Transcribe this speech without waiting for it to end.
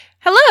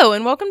Hello,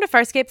 and welcome to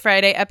Farscape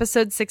Friday,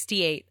 episode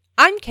 68.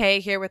 I'm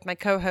Kay, here with my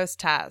co-host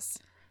Taz.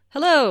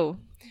 Hello.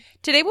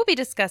 Today we'll be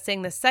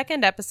discussing the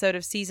second episode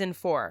of Season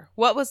 4,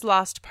 What Was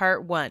Lost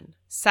Part 1,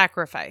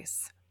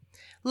 Sacrifice.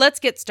 Let's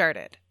get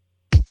started.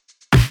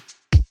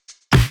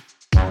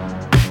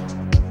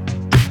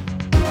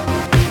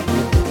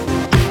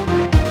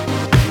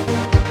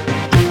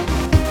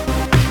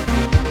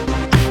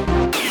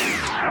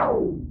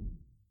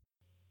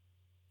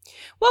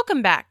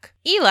 Welcome back.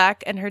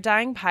 Elak and her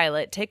dying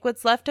pilot take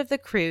what's left of the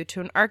crew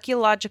to an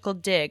archaeological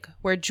dig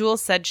where Jool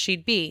said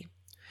she'd be.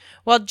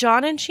 While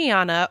John and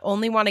Chiana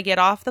only want to get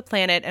off the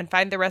planet and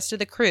find the rest of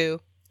the crew,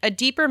 a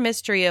deeper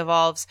mystery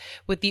evolves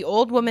with the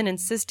old woman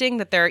insisting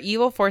that there are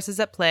evil forces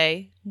at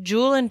play,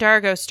 Jool and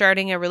D'argo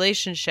starting a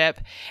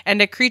relationship,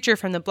 and a creature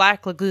from the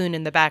Black Lagoon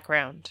in the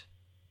background.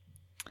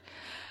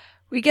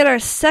 We get our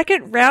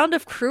second round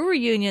of crew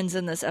reunions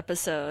in this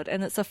episode,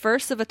 and it's the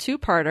first of a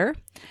two-parter.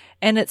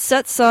 And it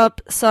sets up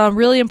some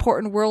really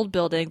important world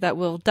building that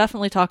we'll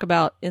definitely talk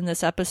about in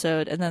this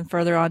episode and then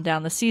further on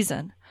down the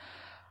season.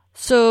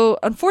 So,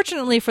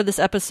 unfortunately for this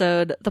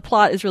episode, the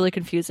plot is really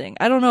confusing.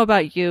 I don't know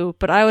about you,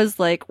 but I was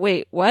like,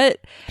 wait,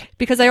 what?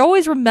 Because I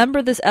always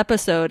remember this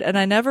episode and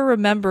I never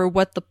remember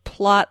what the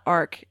plot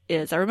arc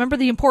is. I remember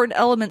the important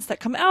elements that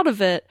come out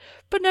of it,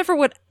 but never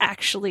what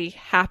actually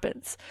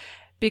happens.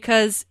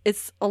 Because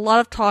it's a lot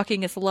of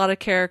talking, it's a lot of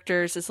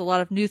characters, it's a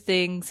lot of new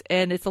things,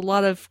 and it's a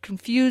lot of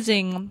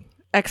confusing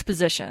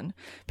exposition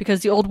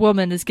because the old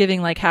woman is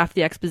giving like half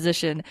the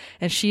exposition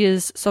and she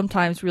is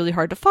sometimes really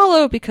hard to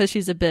follow because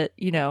she's a bit,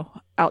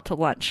 out to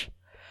lunch.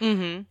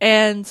 Mm-hmm.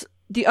 And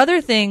the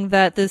other thing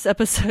that this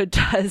episode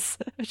does,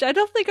 which I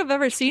don't think I've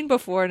ever seen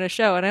before in a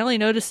show, and I only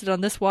noticed it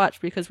on this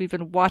watch because we've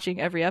been watching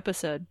every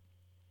episode.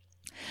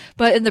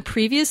 But in the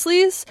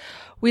previouslys,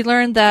 we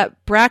learned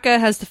that Braca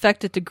has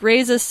defected to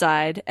Grayza's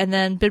side and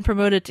then been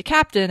promoted to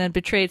captain and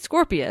betrayed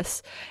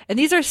Scorpius. And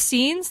these are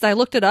scenes that I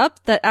looked it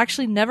up that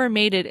actually never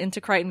made it into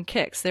Crichton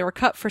Kicks. They were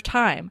cut for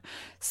time,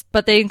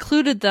 but they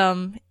included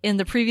them in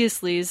the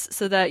previouslys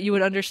so that you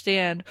would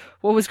understand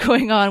what was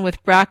going on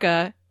with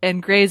Braca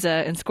and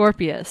Grayza and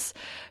Scorpius,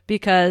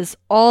 because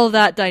all of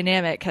that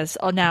dynamic has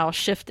now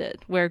shifted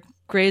where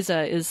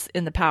Grayza is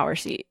in the power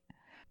seat.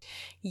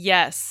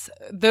 Yes,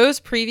 those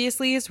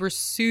previouslys were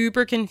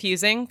super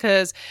confusing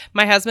because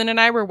my husband and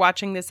I were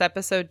watching this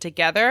episode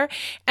together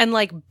and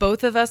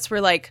both of us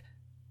were like,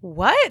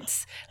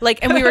 what?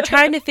 And we were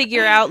trying to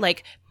figure out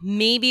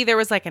maybe there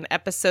was an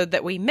episode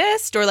that we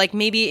missed or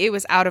maybe it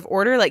was out of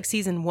order like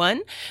season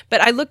 1. But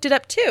I looked it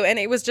up too and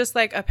it was just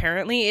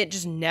apparently it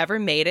just never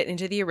made it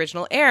into the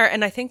original air.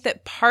 And I think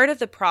that part of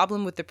the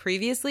problem with the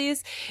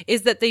previouslys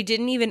is that they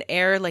didn't even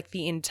air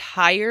the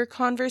entire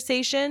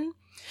conversation.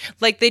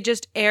 They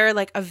just air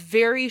a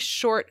very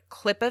short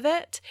clip of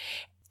it,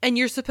 and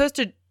you're supposed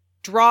to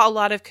draw a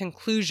lot of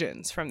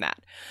conclusions from that.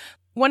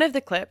 One of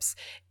the clips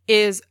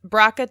is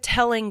Braca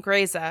telling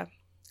Grayza,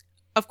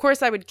 of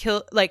course I would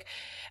kill,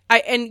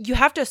 and you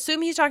have to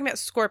assume he's talking about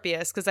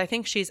Scorpius, because I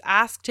think she's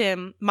asked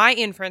him, my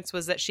inference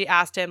was that she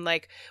asked him,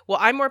 well,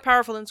 I'm more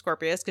powerful than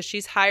Scorpius, because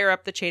she's higher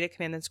up the chain of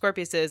command than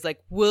Scorpius is,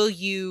 will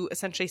you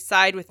essentially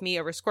side with me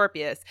over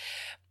Scorpius?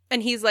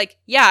 And he's like,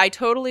 yeah, I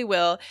totally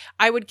will.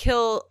 I would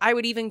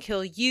even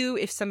kill you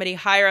if somebody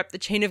higher up the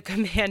chain of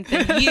command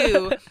than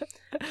you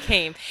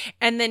came.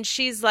 And then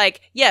she's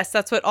like, yes,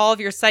 that's what all of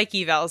your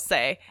psyche evals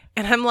say.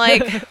 And I'm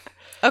like,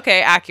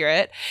 okay,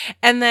 accurate.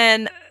 And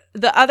then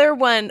the other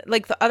one,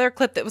 the other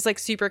clip that was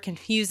super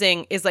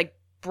confusing is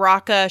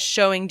Braca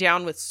showing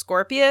down with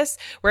Scorpius,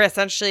 where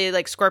essentially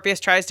Scorpius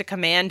tries to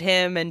command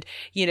him and,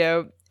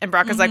 and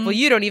Braca's like, well,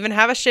 you don't even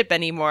have a ship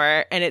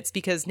anymore. And it's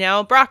because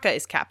now Braca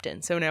is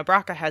captain. So now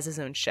Braca has his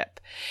own ship.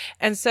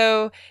 And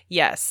so,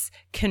 yes,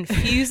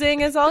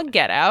 confusing as all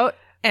get out.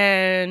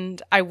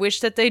 And I wish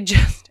that they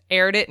just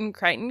aired it in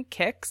Crichton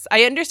Kicks.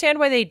 I understand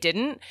why they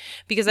didn't,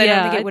 because I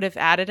don't think it would have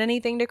added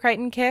anything to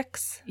Crichton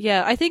Kicks.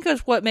 Yeah, I think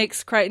that's what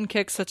makes Crichton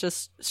Kicks such a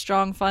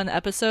strong, fun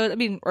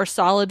episode. or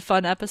solid,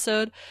 fun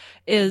episode,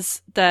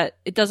 is that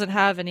it doesn't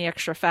have any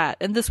extra fat.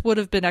 And this would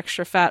have been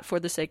extra fat for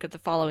the sake of the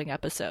following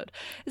episode.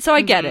 So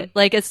I get it.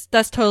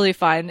 That's totally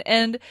fine.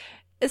 And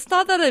it's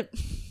not that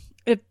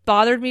it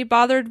bothered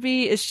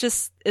me. It's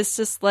just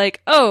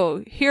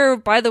oh, here,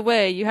 by the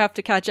way, you have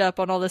to catch up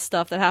on all this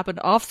stuff that happened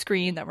off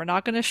screen that we're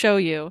not going to show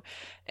you.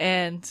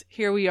 And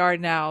here we are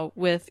now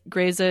with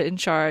Grayza in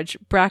charge,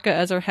 Braca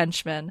as our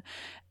henchman,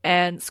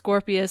 and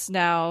Scorpius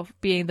now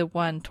being the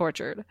one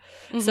tortured.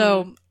 Mm-hmm.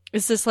 So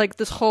it's just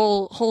this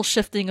whole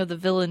shifting of the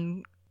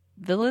villains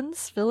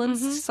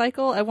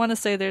cycle. I want to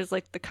say there's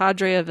the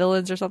cadre of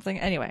villains or something.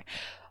 Anyway,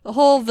 the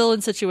whole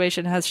villain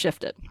situation has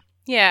shifted.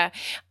 Yeah.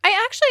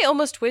 I actually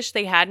almost wish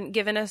they hadn't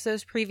given us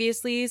those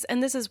previouslys,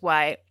 and this is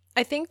why.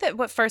 I think that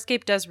what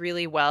Farscape does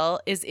really well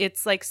is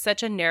it's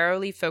such a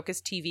narrowly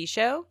focused TV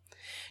show.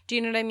 Do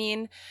you know what I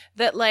mean?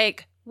 That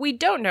we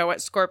don't know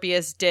what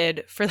Scorpius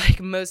did for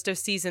most of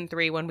season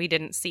 3 when we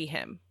didn't see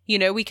him.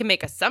 We can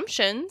make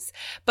assumptions,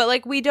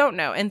 but we don't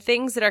know. And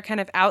things that are kind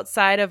of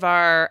outside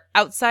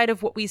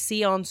of what we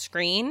see on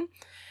screen,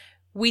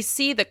 we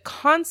see the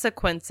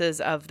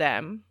consequences of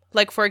them.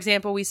 Like, for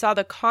example, we saw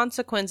the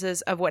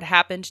consequences of what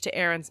happened to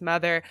Aaron's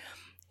mother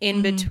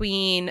in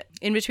between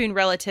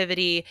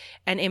relativity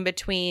and in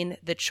between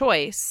the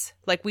choice.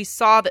 Like, we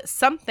saw that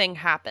something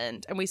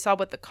happened and we saw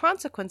what the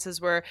consequences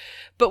were,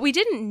 but we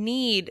didn't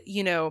need,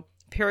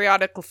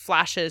 periodical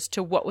flashes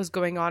to what was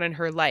going on in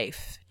her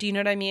life. Do you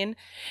know what I mean?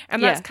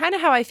 And that's kind of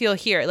how I feel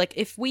here. Like,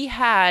 if we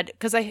had,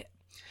 because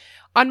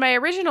on my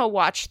original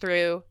watch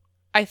through,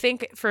 I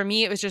think for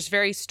me it was just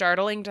very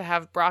startling to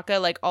have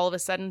Braca like all of a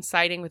sudden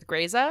siding with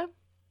Grayza.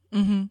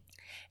 And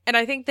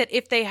I think that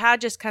if they had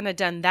just kind of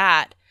done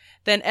that,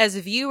 then as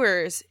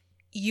viewers,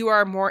 you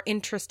are more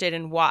interested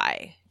in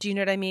why. Do you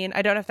know what I mean?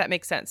 I don't know if that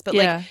makes sense, but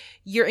like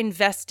you're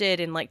invested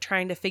in like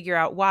trying to figure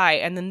out why.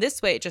 And then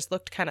this way it just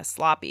looked kind of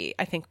sloppy,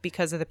 I think,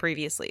 because of the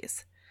previous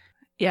leads.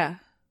 Yeah.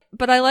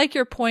 But I like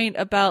your point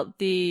about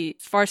the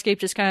Farscape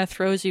just kind of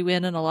throws you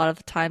in a lot of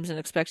the times and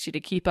expects you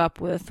to keep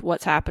up with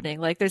what's happening.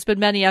 Like, there's been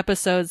many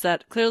episodes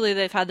that clearly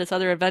they've had this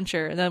other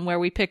adventure, and then where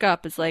we pick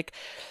up is like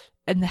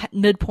in the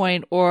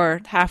midpoint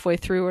or halfway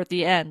through or at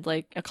the end.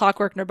 Like A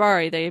Clockwork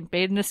Nabari, they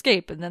made an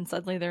escape, and then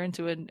suddenly they're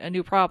into a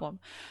new problem.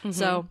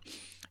 So,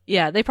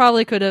 yeah, they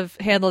probably could have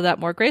handled that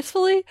more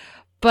gracefully.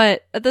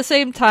 But at the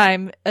same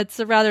time, it's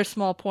a rather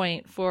small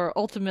point for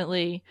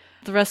ultimately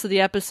the rest of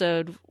the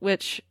episode,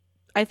 which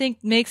I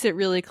think makes it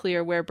really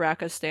clear where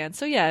Braca stands.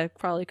 So yeah,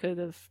 probably could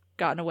have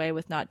gotten away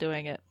with not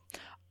doing it.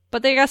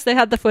 But I guess they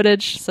had the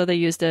footage, so they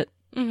used it.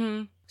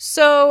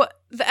 So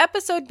the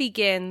episode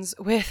begins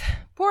with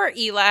poor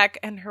Elac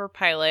and her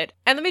pilot.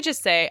 And let me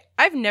just say,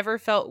 I've never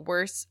felt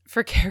worse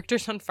for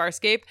characters on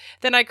Farscape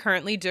than I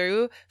currently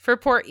do for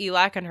poor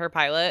Elac and her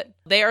pilot.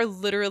 They are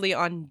literally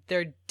on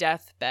their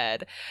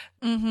deathbed.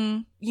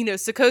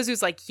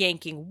 Sikozu's like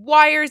yanking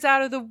wires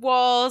out of the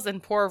walls,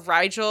 and poor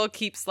Rigel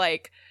keeps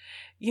like,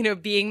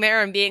 being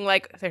there and being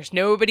like, there's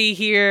nobody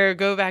here,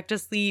 go back to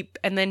sleep.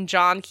 And then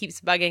John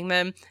keeps bugging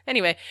them.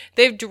 Anyway,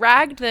 they've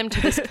dragged them to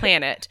this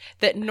planet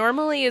that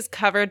normally is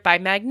covered by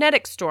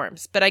magnetic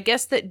storms. But I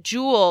guess that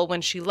Jool,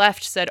 when she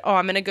left, said,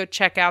 I'm going to go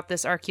check out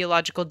this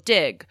archaeological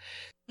dig.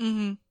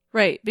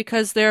 Right,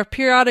 because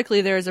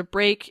periodically there is a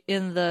break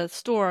in the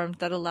storm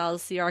that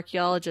allows the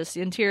archaeologists,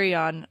 the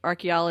Interion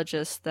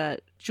archaeologists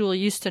that Jool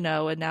used to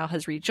know and now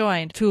has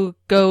rejoined, to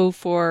go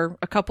for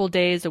a couple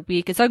days, a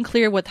week. It's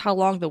unclear how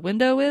long the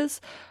window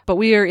is, but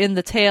we are in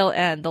the tail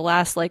end, the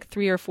last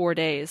 3 or 4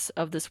 days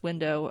of this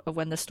window of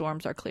when the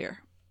storms are clear.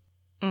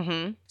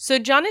 So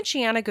John and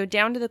Chiana go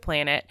down to the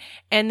planet,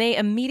 and they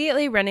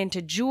immediately run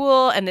into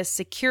Jool and this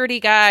security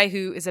guy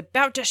who is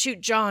about to shoot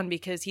John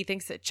because he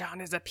thinks that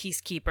John is a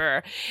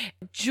peacekeeper.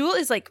 Jool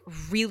is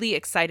really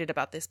excited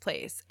about this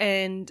place,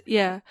 and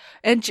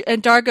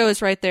and D'argo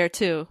is right there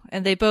too,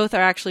 and they both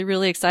are actually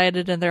really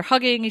excited, and they're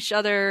hugging each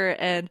other,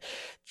 and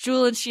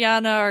Jool and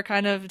Chiana are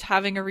kind of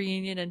having a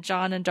reunion, and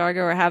John and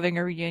D'argo are having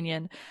a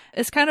reunion.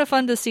 It's kind of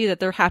fun to see that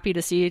they're happy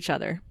to see each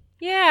other.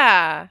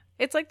 Yeah,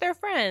 it's like they're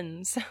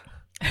friends.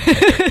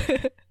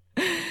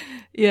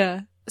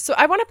 Yeah. So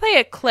I want to play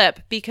a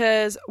clip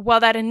because while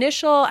that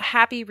initial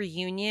happy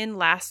reunion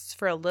lasts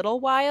for a little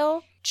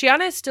while,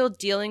 Chiana is still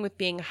dealing with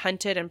being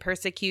hunted and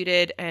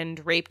persecuted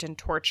and raped and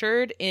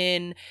tortured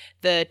in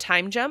the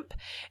time jump.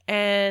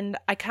 And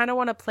I kind of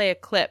want to play a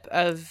clip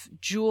of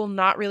Jool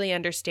not really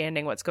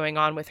understanding what's going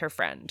on with her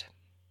friend.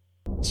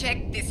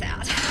 Check this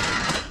out.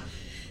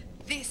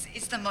 This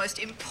is the most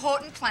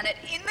important planet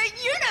in the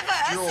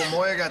universe! Jool,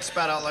 Moya got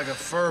spat out like a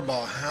fur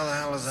ball. How the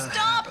hell is that?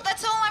 Stop!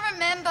 That's all I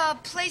remember.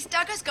 Please,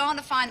 D'argo's gone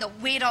to find the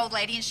weird old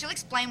lady and she'll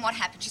explain what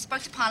happened. She spoke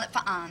to Pilot for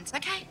Arns,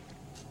 okay?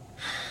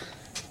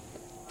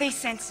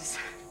 These sensors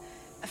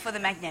are for the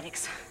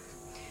magnetics.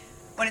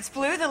 When it's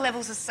blue, the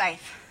levels are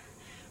safe.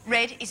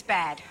 Red is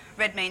bad.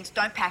 Red means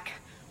don't pack,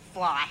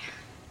 fly.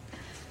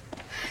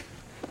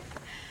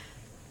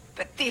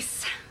 But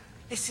this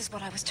is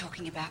what I was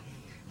talking about.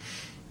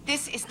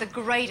 This is the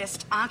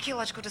greatest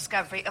archaeological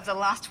discovery of the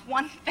last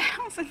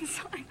 1,000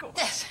 cycles.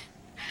 Yes.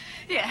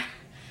 Yeah.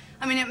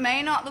 I mean, it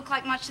may not look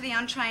like much to the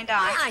untrained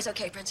eye. My eye's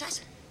okay, Princess.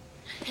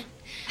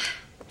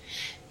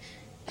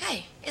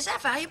 Hey, is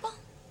that valuable?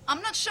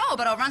 I'm not sure,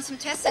 but I'll run some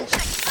tests and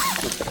check.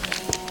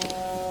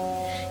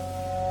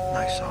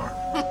 Nice arm.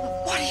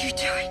 What are you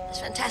doing?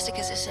 As fantastic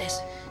as this is,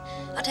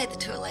 I'll take the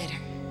tour later.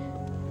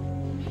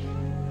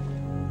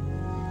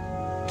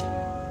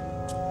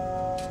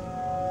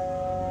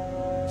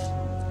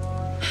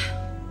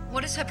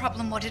 What is her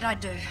problem? What did I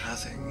do?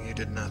 Nothing. You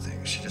did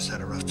nothing. She just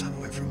had a rough time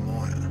away from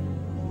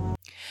Moya.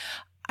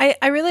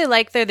 I really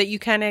like there that you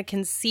kind of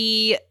can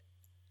see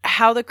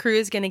how the crew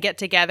is going to get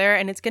together,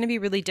 and it's going to be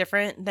really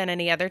different than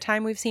any other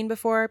time we've seen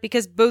before,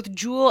 because both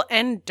Jool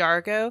and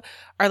D'argo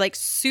are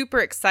super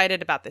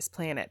excited about this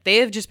planet. They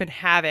have just been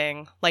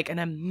having an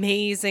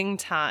amazing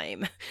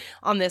time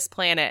on this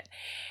planet.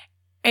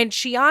 And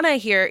Chiana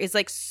here is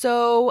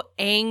so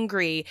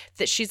angry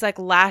that she's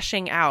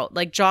lashing out.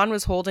 John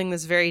was holding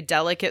this very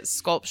delicate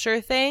sculpture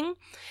thing,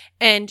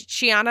 And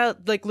Chiana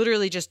like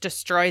literally just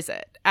destroys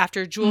it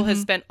after Jool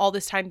has spent all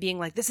this time being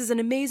like, this is an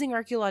amazing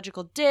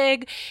archaeological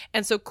dig.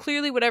 And so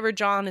clearly whatever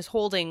John is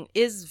holding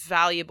is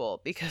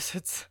valuable because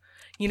it's,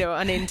 you know,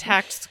 an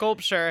intact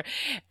sculpture.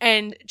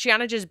 And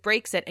Chiana just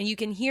breaks it. And you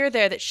can hear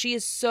there that she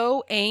is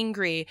so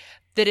angry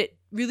that it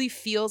really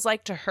feels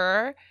like to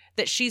her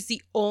that she's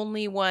the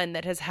only one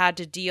that has had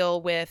to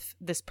deal with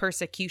this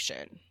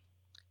persecution.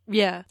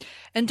 Yeah.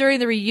 And during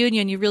the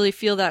reunion, you really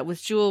feel that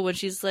with Jool when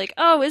she's like,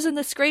 oh, isn't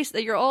this grace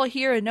that you're all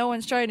here and no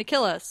one's trying to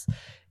kill us?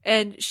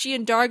 And she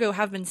and D'argo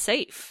have been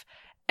safe.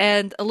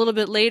 And a little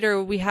bit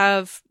later, we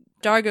have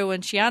D'argo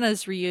and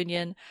Chiana's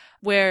reunion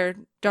where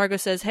D'argo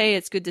says, hey,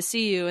 it's good to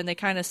see you. And they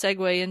kind of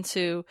segue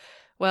into,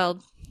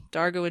 well,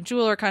 D'argo and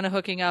Jool are kind of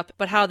hooking up,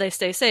 but how they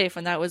stay safe.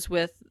 And that was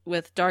with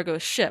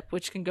D'argo's ship,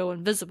 which can go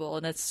invisible.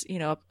 And it's, you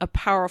know, a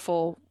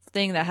powerful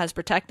thing that has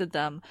protected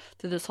them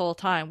through this whole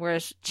time.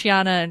 Whereas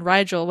Chiana and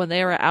Rigel, when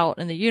they were out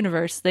in the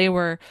universe, they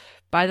were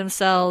by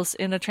themselves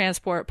in a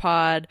transport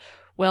pod,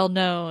 well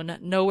known,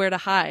 nowhere to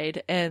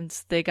hide, and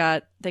they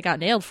got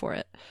nailed for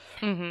it.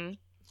 Mm-hmm.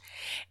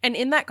 And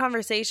in that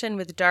conversation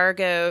with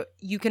D'argo,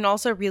 you can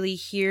also really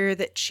hear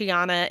that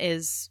Chiana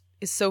is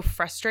so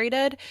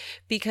frustrated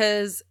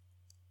because,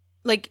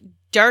 like,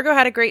 D'argo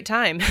had a great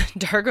time.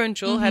 D'argo and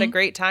Jool had a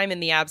great time in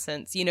the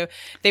absence. You know,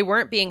 they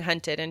weren't being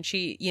hunted, and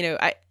she, you know,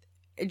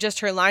 just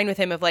her line with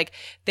him of like,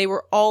 they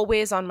were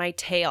always on my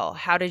tail.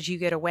 How did you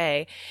get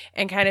away?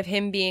 And kind of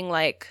him being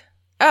like,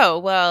 oh,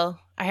 well,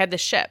 I had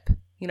this ship.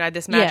 You know, I had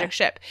this magic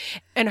ship.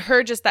 And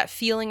her just that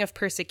feeling of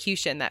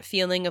persecution, that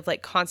feeling of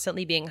like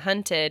constantly being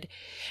hunted.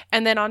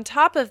 And then on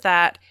top of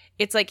that,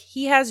 it's like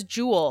he has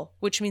Jool,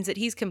 which means that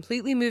he's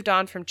completely moved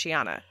on from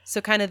Chiana.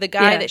 So kind of the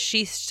guy that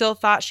she still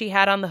thought she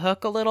had on the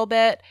hook a little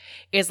bit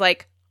is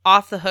like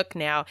off the hook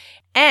now.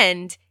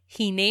 And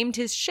he named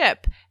his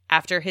ship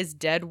after his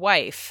dead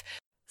wife.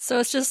 So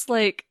it's just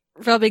like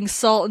rubbing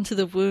salt into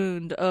the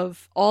wound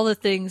of all the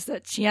things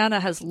that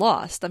Chiana has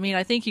lost. I mean,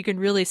 I think you can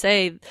really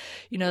say,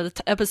 you know,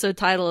 the episode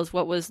title is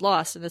What Was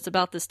Lost, and it's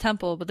about this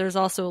temple, but there's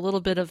also a little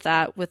bit of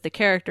that with the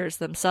characters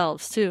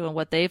themselves, too, and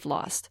what they've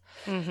lost.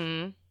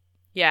 Mm-hmm.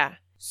 Yeah.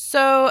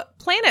 So,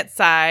 planet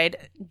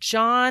side,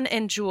 John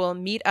and Jool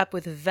meet up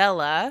with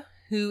Vela,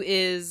 who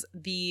is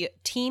the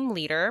team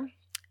leader.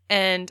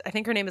 And I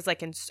think her name is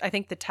like, I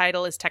think the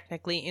title is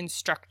technically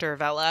Instructor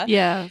Vela.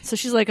 Yeah. So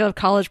she's like a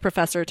college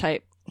professor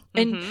type.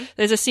 And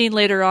there's a scene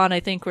later on, I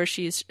think, where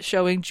she's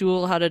showing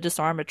Jool how to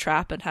disarm a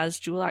trap and has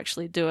Jool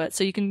actually do it.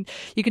 So you can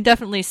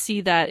definitely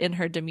see that in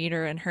her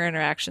demeanor and her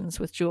interactions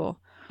with Jool.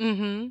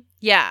 Mm-hmm.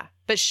 Yeah.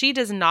 But she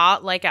does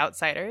not like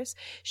outsiders.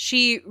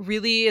 She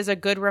really is a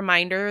good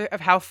reminder of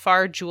how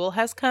far Jool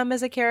has come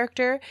as a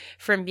character,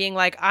 from being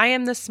like, I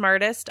am the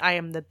smartest, I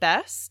am the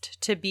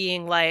best, to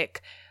being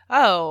like,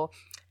 oh,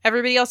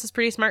 everybody else is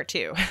pretty smart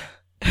too.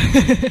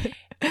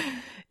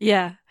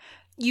 Yeah.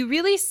 You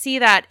really see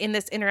that in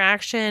this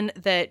interaction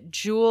that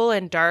Jool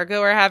and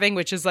D'argo are having,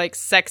 which is like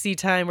sexy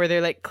time where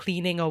they're like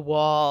cleaning a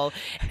wall.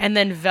 And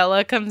then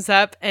Vela comes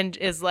up and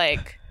is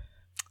like,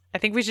 I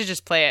think we should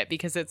just play it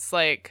because it's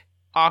like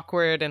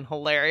awkward and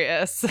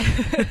hilarious.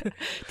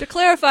 To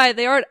clarify,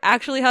 they aren't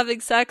actually having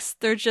sex.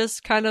 They're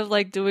just kind of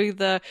like doing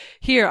the,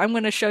 here, I'm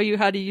going to show you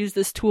how to use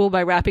this tool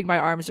by wrapping my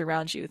arms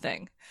around you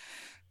thing.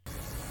 Do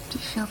you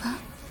feel that?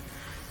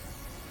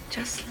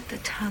 Just let the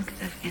tug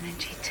of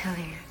energy tell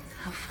you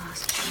how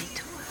fast you need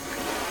to work.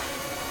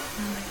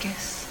 Well, I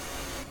guess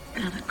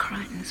now that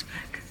Crichton's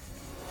back,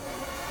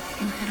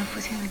 you'll head off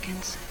with him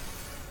again soon.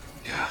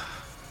 Yeah.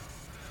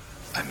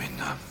 I mean,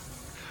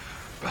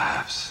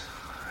 perhaps.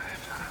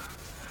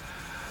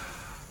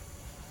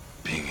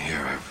 Being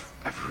here,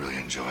 I've really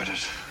enjoyed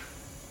it.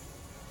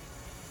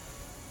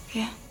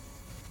 Yeah?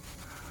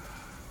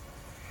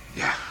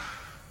 Yeah.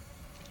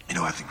 You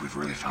know, I think we've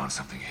really found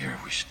something here.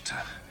 We should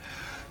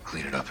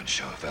clean it up and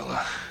show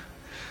Vela.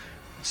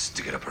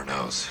 Stick it up her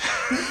nose.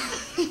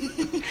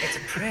 It's a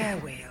prayer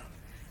wheel,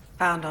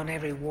 found on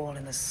every wall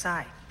in the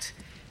site.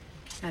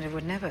 And it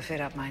would never fit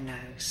up my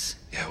nose.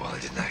 Yeah, well, I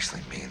didn't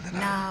actually mean that.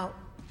 Now,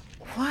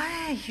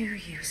 why are you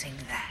using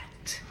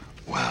that?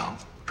 Well,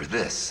 for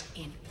this.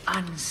 In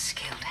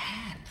unskilled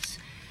hands,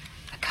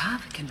 a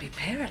carver can be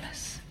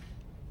perilous.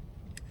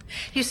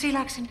 You see,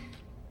 Laxton,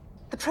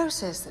 the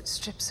process that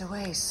strips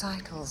away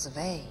cycles of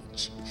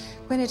age,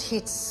 when it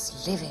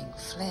hits living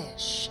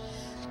flesh,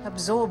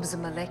 absorbs the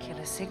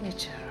molecular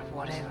signature of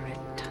whatever it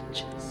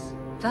touches.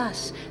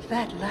 Thus,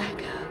 that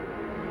lacquer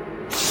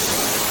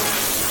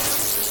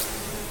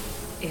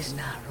is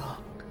now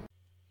rock.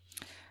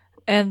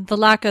 And the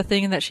lacquer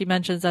thing that she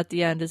mentions at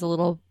the end is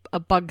a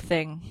bug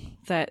thing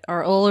that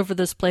are all over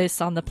this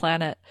place on the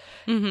planet.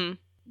 Mm-hmm.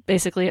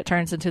 Basically, it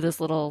turns into this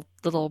little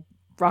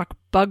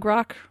bug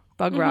rock.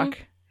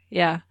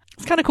 Yeah.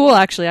 It's kind of cool,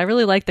 actually. I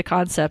really like the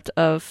concept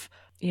of,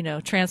 you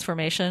know,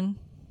 transformation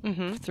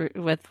through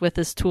with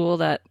this tool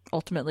that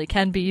ultimately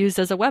can be used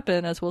as a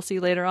weapon, as we'll see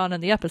later on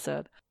in the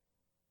episode.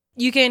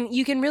 You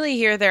can really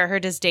hear there her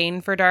disdain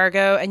for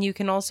D'argo, and you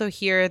can also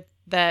hear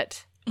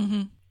that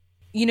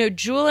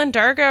Jool and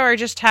D'argo are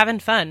just having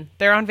fun.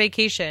 They're on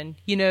vacation.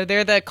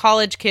 They're the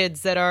college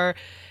kids that are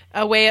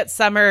away at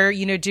summer,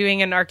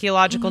 doing an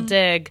archaeological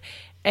dig.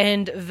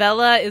 And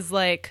Vela is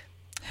like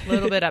a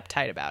little bit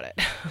uptight about it.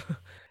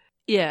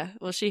 Yeah.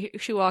 Well, she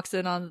walks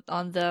in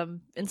on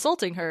them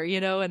insulting her,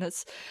 and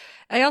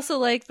I also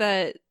like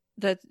that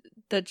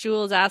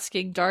Jool is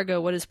asking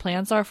D'argo what his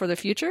plans are for the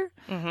future.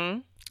 Mm-hmm.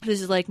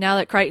 This is like, now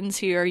that Crichton's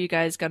here, are you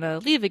guys gonna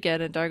leave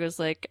again? And D'argo's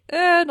like,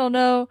 I don't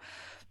know.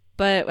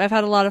 But I've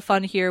had a lot of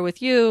fun here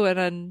with you,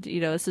 and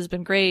this has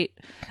been great.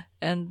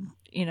 And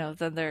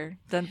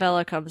then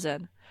Vela comes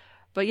in,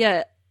 but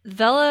yeah,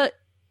 Vela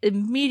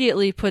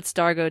immediately puts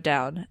D'argo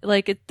down.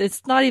 Like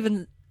it's not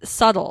even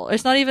subtle.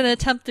 It's not even an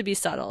attempt to be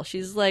subtle.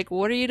 She's like,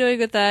 "What are you doing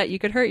with that? You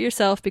could hurt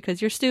yourself because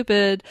you're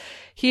stupid.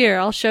 Here,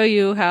 I'll show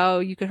you how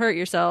you could hurt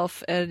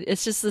yourself." And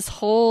it's just this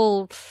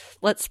whole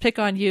 "let's pick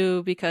on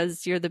you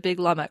because you're the big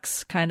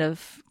lummox" kind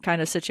of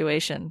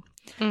situation.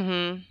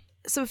 Mm-hmm.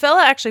 So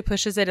Vela actually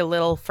pushes it a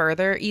little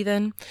further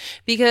even,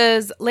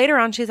 because later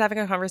on she's having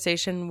a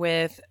conversation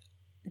with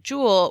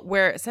Jool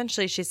where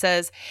essentially she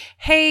says,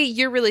 "Hey,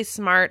 you're really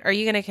smart. Are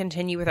you going to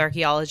continue with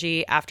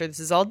archaeology after this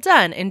is all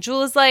done?" And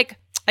Jool is like,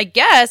 "I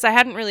guess. I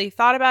hadn't really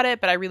thought about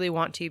it, but I really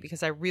want to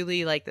because I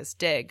really like this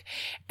dig."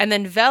 And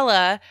then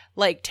Vela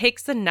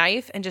takes the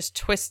knife and just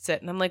twists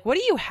it. And I'm like, what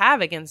do you have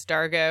against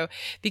D'argo?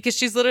 Because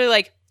she's literally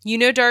like,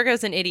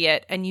 D'argo's an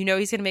idiot, and he's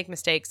going to make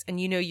mistakes,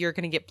 and you're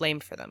going to get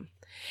blamed for them.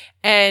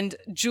 And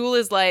Jool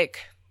is like,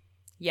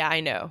 yeah, I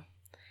know.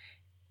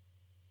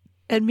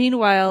 And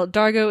meanwhile,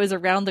 D'argo is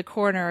around the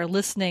corner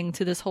listening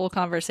to this whole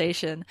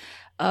conversation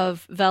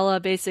of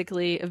Vela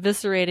basically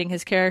eviscerating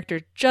his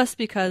character just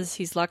because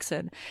he's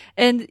Luxon.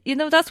 And,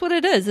 that's what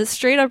it is. It's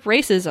straight up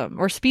racism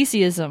or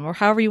speciesism or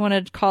however you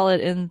want to call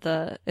it in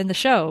the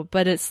show.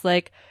 But it's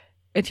like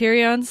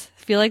Interions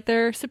feel like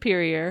they're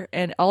superior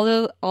and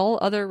all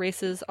other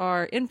races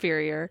are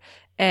inferior.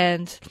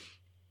 And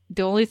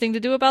the only thing to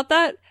do about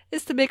that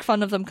is to make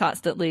fun of them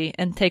constantly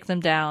and take them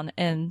down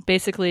and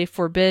basically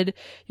forbid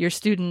your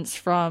students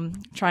from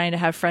trying to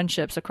have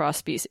friendships across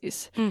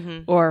species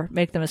or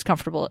make them as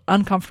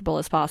uncomfortable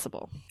as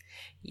possible.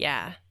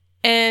 Yeah.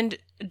 And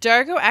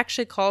D'argo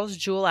actually calls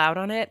Jool out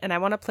on it, and I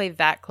want to play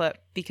that clip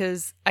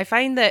because I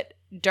find that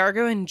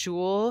D'argo and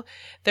Jool,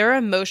 their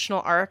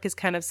emotional arc is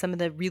kind of some of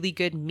the really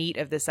good meat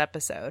of this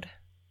episode.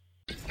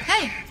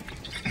 Hey,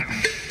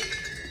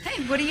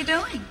 what are you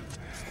doing?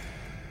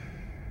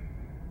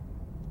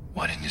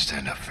 Why didn't you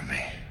stand up for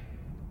me?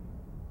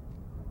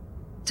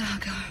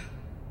 D'argo,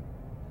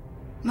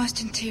 most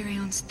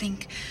Interions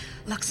think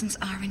Luxons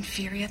are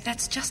inferior.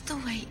 That's just the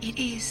way it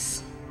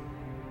is.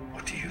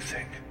 What do you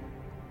think?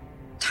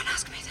 Don't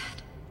ask me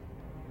that.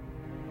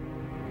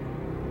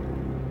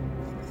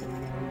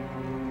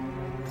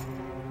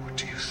 What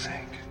do you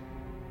think?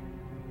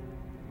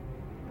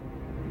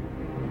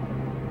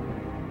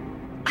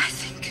 I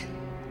think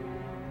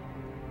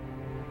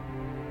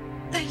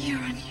that you're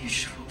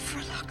unusual for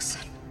a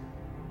Luxon.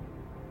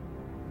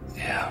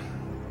 Yeah,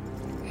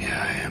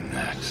 I am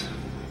that.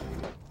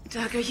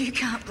 D'argo, you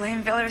can't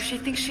blame Vela if she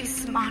thinks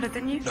she's smarter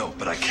than you. No,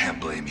 but I can't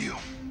blame you.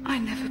 I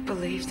never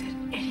believed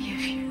that any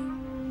of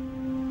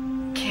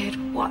you cared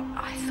what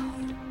I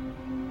thought.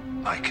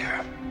 I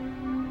care.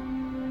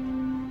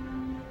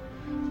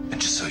 And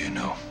just so you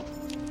know,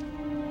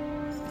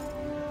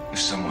 if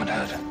someone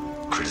had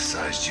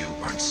criticized you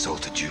or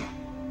insulted you,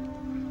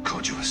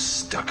 called you a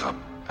stuck-up,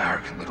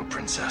 arrogant little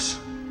princess,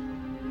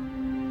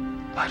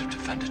 I'd have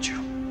defended you.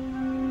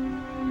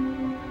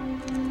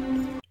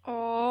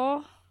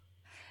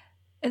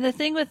 And the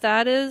thing with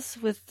that is,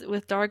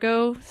 with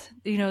D'argo,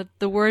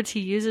 the words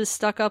he uses,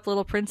 stuck up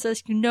little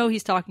princess,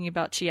 he's talking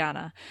about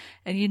Chiana.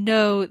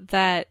 And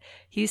that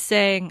he's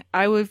saying,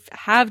 I would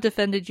have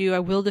defended you, I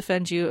will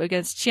defend you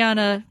against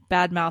Chiana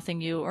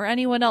bad-mouthing you, or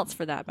anyone else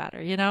for that matter,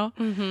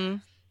 Mm-hmm.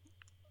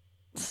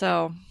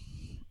 So,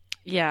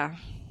 yeah.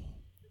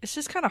 It's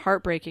just kind of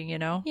heartbreaking,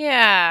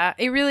 Yeah,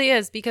 it really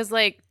is, because,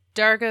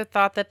 D'argo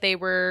thought that they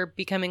were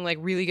becoming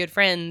really good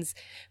friends,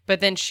 but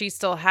then she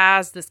still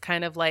has this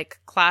kind of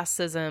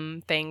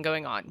classism thing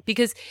going on.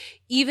 Because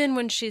even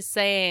when she's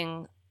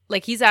saying,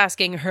 he's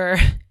asking her,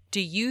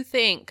 do you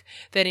think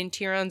that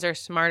Interions are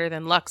smarter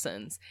than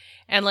Luxons?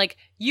 And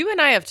you and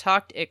I have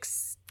talked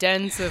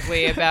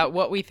extensively about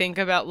what we think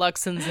about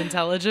Luxons'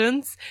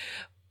 intelligence,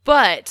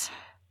 but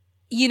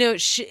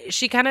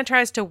she kind of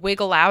tries to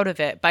wiggle out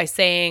of it by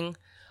saying,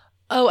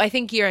 oh, I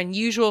think you're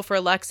unusual for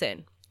a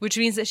Luxon. Which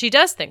means that she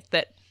does think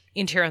that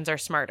Interions are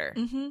smarter.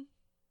 Mm-hmm.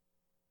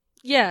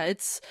 Yeah,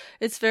 it's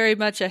very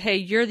much a, hey,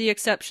 you're the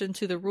exception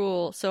to the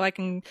rule, so I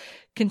can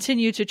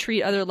continue to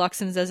treat other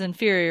Luxons as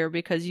inferior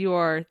because you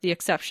are the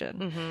exception.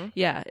 Mm-hmm.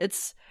 Yeah,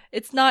 it's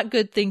not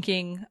good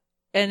thinking,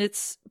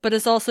 but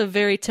it's also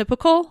very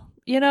typical,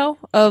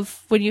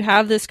 of when you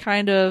have this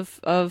kind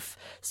of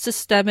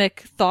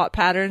systemic thought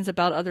patterns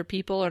about other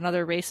people and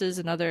other races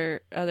and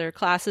other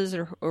classes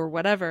or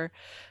whatever.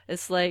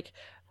 It's like,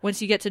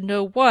 once you get to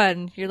know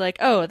one, you're like,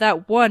 oh,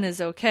 that one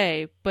is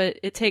okay. But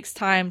it takes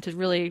time to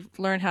really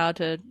learn how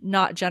to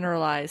not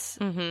generalize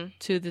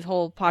to the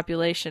whole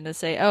population and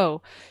say,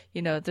 oh,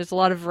 there's a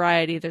lot of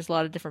variety. There's a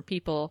lot of different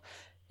people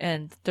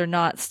and they're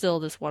not still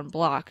this one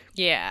block.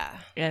 Yeah.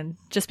 And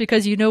just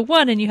because you know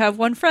one and you have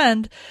one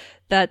friend,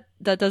 that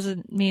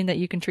doesn't mean that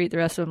you can treat the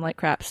rest of them like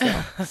crap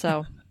still.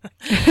 So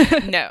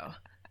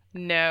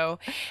No.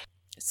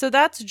 So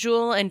that's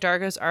Jool and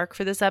D'argo's arc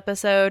for this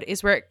episode,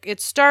 is where it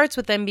starts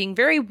with them being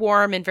very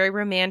warm and very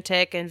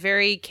romantic and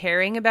very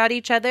caring about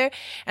each other.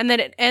 And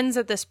then it ends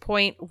at this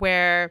point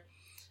where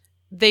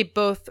they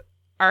both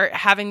are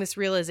having this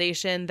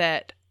realization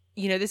that,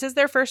 this is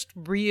their first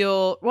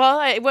real, well,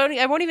 I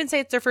won't even say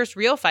it's their first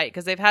real fight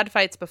because they've had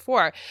fights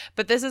before,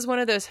 but this is one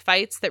of those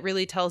fights that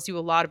really tells you a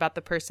lot about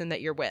the person that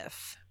you're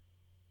with.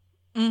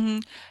 Mm-hmm.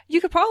 You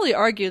could probably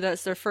argue that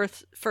it's their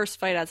first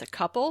fight as a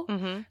couple,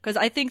 because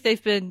I think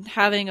they've been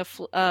having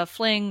a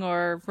fling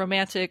or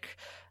romantic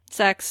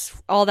sex,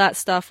 all that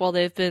stuff, while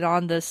they've been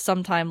on this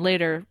sometime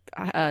later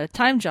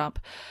time jump.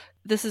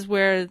 This is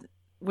where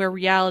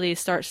reality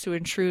starts to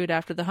intrude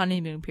after the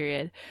honeymoon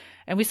period.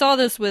 And we saw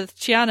this with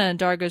Chiana and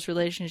D'argo's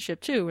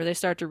relationship too, where they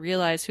start to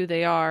realize who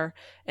they are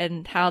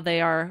and how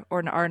they are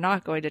or are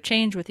not going to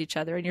change with each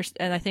other.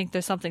 And I think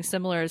there's something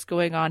similar is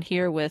going on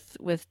here with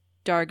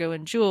D'argo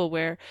and Jool,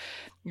 where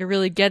you're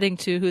really getting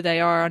to who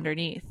they are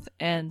underneath.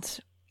 And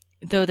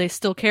though they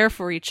still care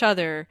for each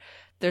other,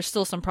 there's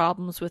still some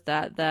problems with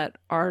that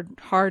are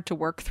hard to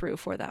work through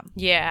for them.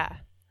 Yeah.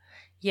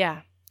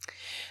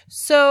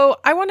 So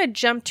I want to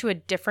jump to a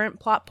different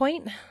plot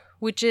point,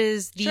 which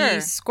is the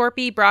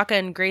Scorpy, Braca,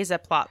 and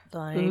Grayza plot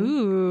line.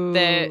 Ooh.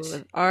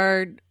 That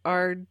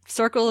our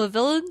circle of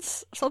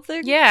villains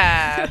something?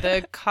 Yeah,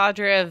 the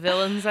cadre of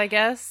villains, I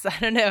guess. I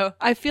don't know.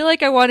 I feel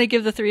like I want to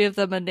give the three of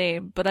them a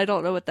name, but I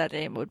don't know what that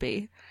name would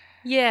be.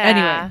 Yeah.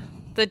 Anyway.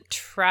 The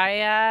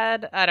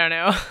triad? I don't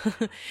know.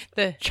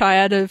 The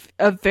triad of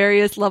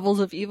various levels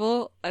of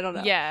evil? I don't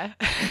know. Yeah.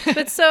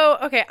 But so,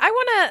 okay,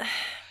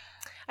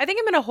 I think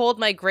I'm going to hold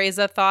my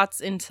Grayza thoughts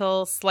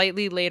until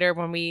slightly later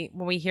when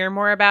we hear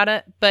more about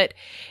it. But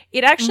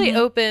it actually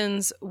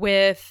opens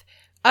with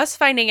us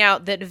finding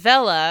out that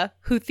Vela,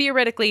 who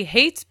theoretically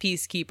hates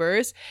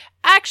peacekeepers,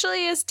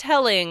 actually is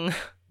telling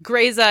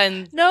Grayza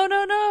and...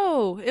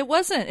 No. It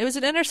wasn't. It was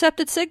an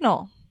intercepted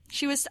signal.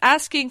 She was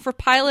asking for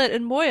Pilot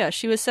and Moya.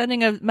 She was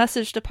sending a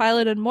message to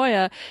Pilot and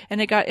Moya,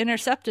 and it got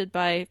intercepted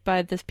by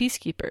the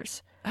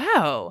peacekeepers.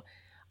 Oh.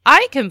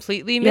 I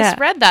completely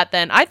misread that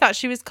then. I thought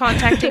she was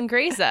contacting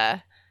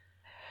Grayza.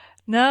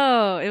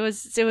 No, it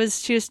was she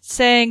was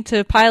saying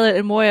to Pilot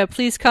and Moya,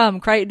 please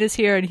come, Crichton is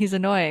here and he's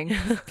annoying.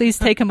 Please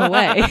take him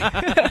away.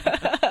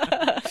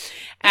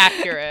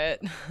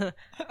 Accurate.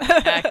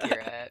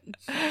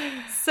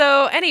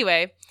 So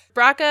anyway,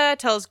 Braca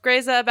tells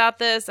Grayza about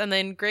this, and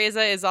then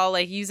Grayza is all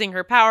like using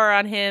her power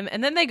on him,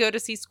 and then they go to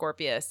see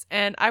Scorpius,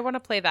 and I want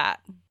to play that.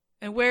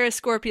 And where is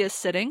Scorpius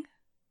sitting?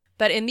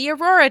 But in the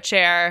Aurora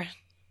chair.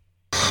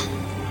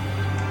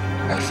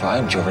 I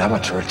find your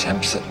amateur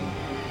attempts at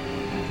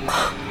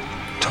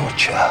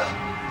torture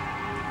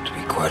to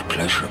be quite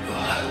pleasurable.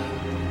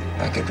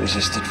 I could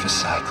resist it for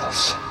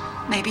cycles.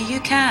 Maybe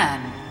you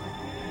can.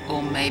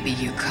 Or maybe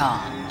you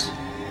can't.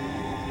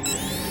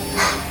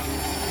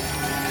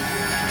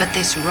 But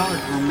this rod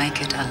will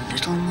make it a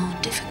little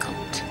more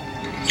difficult.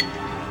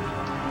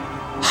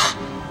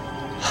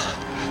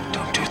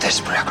 Don't do this,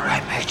 Braca.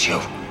 I made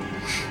you.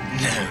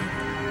 No,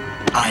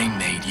 I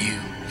made you.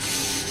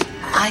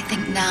 I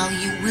think now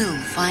you will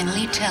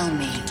finally tell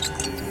me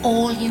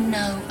all you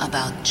know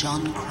about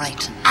John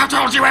Crichton. I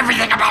told you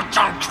everything about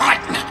John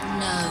Crichton.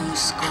 No,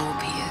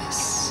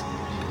 Scorpius.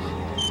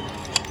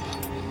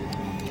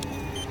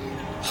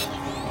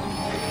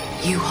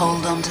 You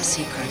hold on to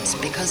secrets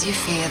because you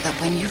fear that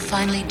when you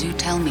finally do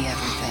tell me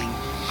everything,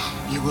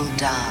 you will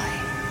die.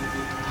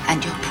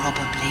 And you're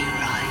probably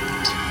right.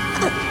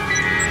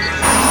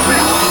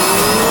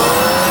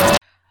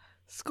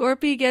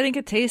 Scorpy getting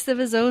a taste of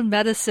his own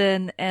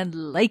medicine and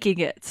liking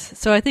it.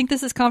 So I think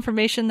this is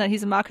confirmation that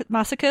he's a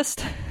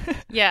masochist.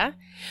 Yeah.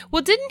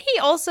 Well, didn't he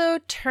also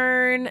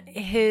turn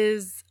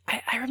his...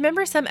 I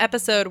remember some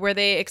episode where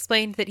they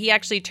explained that he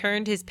actually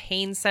turned his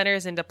pain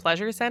centers into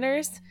pleasure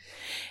centers.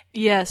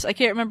 Yes, I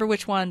can't remember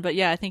which one, but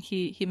yeah, I think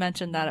he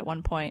mentioned that at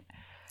one point.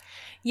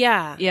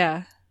 Yeah.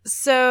 Yeah.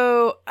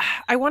 So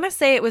I want to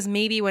say it was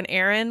maybe when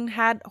Aaron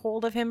had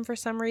hold of him for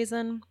some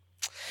reason.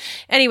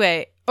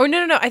 Anyway,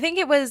 no. I think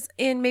it was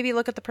in maybe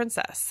Look at the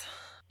Princess.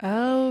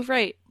 Oh,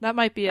 right. That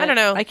might be it. I don't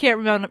know. I can't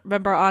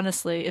remember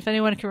honestly. If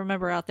anyone can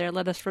remember out there,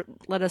 let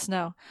us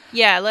know.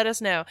 Yeah, let us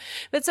know.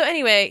 But so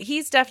anyway,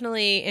 he's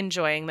definitely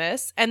enjoying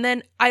this. And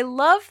then I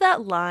love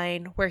that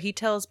line where he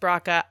tells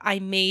Braca, I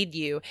made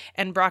you.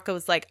 And Braca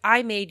was like,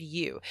 I made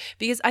you.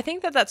 Because I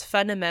think that that's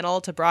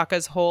fundamental to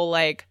Braca's whole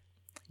I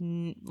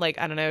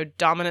don't know,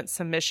 dominant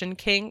submission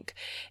kink,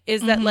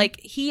 is that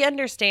he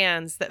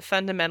understands that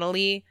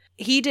fundamentally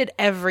he did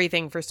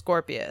everything for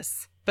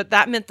Scorpius, but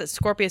that meant that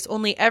Scorpius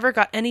only ever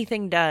got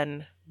anything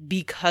done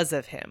because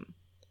of him.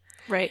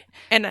 Right.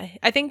 And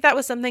I think that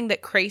was something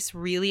that Crais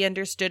really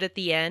understood at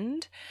the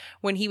end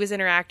when he was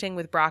interacting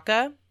with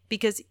Braca,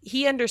 because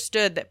he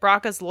understood that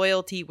Braca's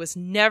loyalty was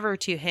never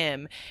to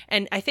him.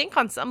 And I think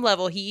on some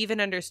level, he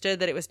even understood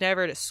that it was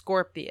never to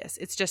Scorpius.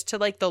 It's just to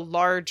like the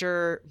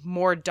larger,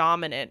 more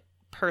dominant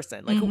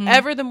person. Like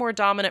whoever the more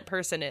dominant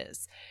person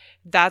is,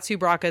 that's who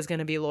Braca is going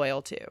to be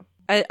loyal to.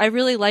 I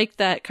really like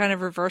that kind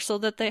of reversal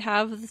that they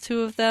have, the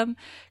two of them,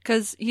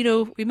 because, you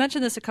know, we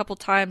mentioned this a couple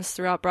times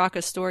throughout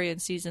Braca's story in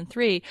season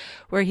 3,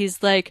 where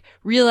he's like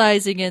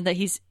realizing that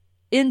he's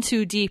in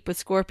too deep with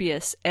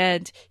Scorpius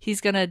and he's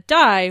going to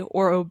die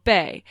or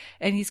obey,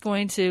 and he's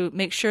going to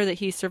make sure that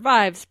he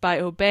survives by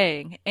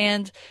obeying.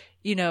 And,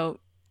 you know,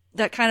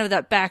 that kind of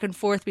that back and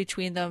forth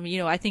between them, you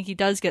know, I think he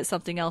does get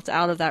something else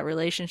out of that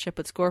relationship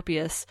with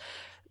Scorpius,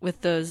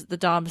 with the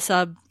Dom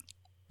sub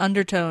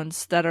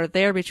undertones that are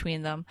there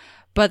between them.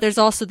 But there's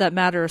also that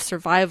matter of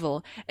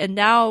survival. And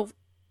now,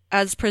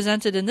 as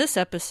presented in this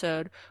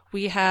episode,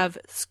 we have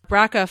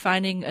Braca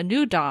finding a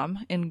new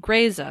Dom in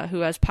Grayza, who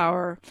has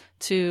power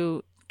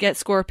to get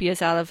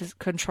Scorpius out of his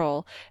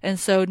control. And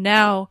so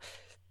now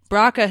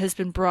Braca has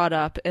been brought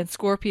up and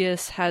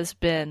Scorpius has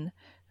been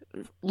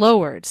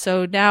lowered.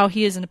 So now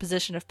he is in a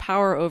position of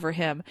power over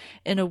him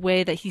in a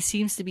way that he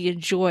seems to be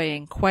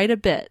enjoying quite a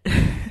bit.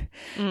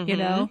 You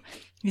know?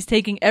 He's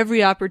taking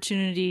every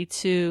opportunity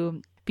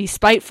to be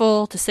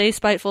spiteful, to say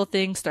spiteful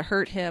things, to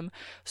hurt him.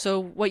 So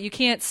what you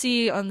can't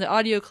see on the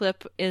audio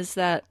clip is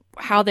that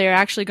how they're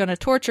actually going to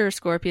torture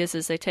Scorpius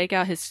is they take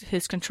out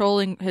his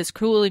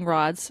cooling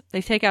rods.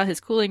 They take out his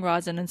cooling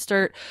rods and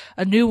insert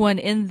a new one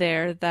in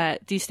there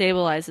that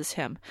destabilizes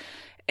him.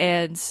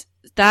 And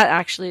that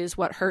actually is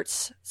what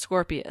hurts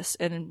Scorpius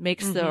and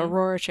makes the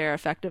Aurora chair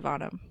effective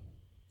on him.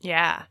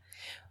 Yeah.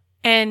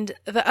 And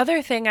the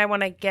other thing I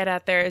want to get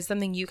at there is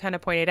something you kind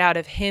of pointed out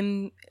of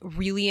him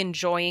really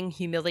enjoying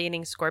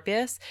humiliating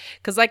Scorpius.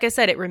 Because like I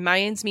said, it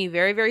reminds me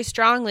very, very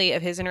strongly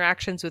of his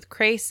interactions with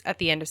Crais at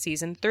the end of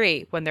season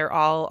 3 when they're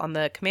all on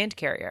the command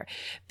carrier.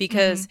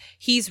 Because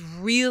he's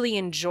really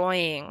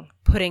enjoying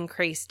putting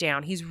Crais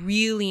down. He's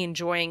really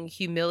enjoying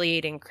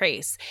humiliating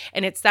Crais.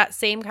 And it's that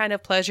same kind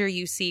of pleasure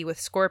you see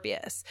with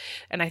Scorpius.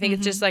 And I think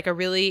it's just like a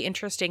really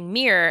interesting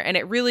mirror. And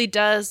it really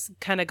does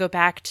kind of go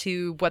back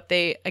to what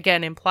they,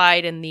 again,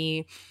 implied in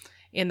the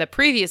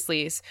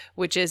previouslys,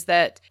 which is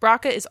that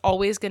Braca is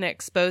always going to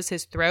expose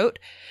his throat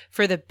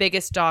for the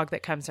biggest dog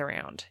that comes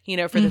around, you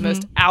know, for the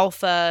most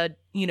alpha,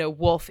 you know,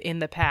 wolf in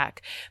the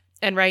pack.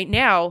 And right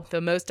now,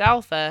 the most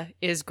alpha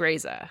is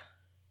Grayza.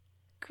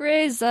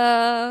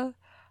 Grayza.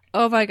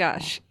 Oh my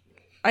gosh.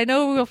 I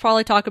know we'll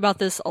probably talk about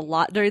this a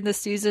lot during this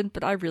season,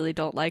 but I really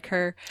don't like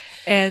her.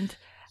 And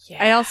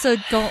I also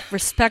don't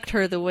respect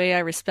her the way I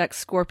respect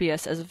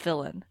Scorpius as a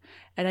villain.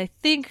 And I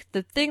think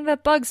the thing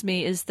that bugs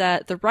me is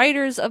that the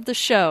writers of the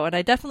show, and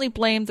I definitely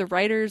blame the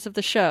writers of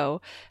the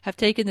show, have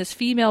taken this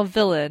female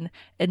villain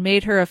and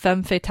made her a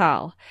femme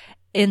fatale.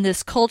 In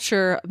this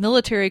culture,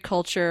 military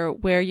culture,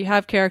 where you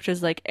have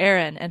characters like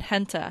Eren and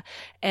Henta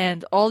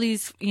and all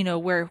these, you know,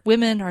 where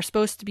women are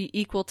supposed to be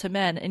equal to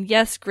men. And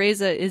yes,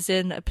 Grayza is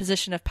in a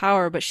position of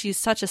power, but she's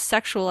such a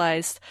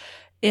sexualized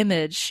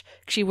image.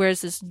 She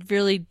wears this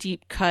really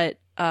deep cut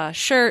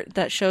shirt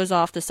that shows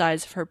off the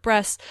size of her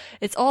breasts.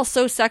 It's all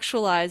so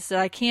sexualized that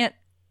I can't,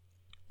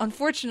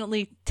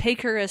 unfortunately,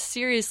 take her as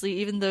seriously,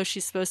 even though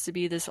she's supposed to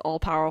be this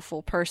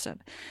all-powerful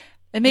person.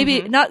 And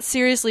maybe not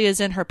seriously as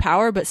in her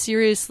power, but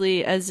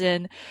seriously as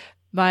in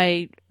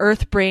my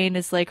Earth brain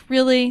is like,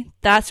 really?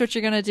 That's what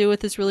you're going to do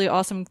with this really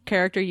awesome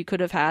character you could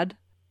have had?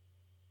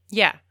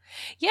 Yeah.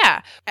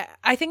 Yeah.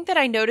 I think that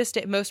I noticed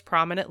it most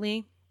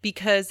prominently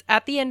because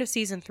at the end of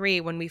season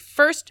 3, when we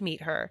first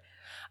meet her,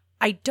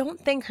 I don't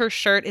think her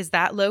shirt is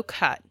that low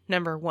cut,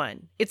 number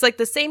one. It's like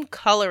the same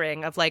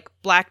coloring of like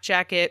black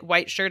jacket,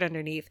 white shirt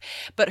underneath,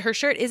 but her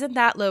shirt isn't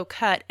that low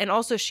cut. And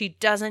also she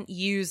doesn't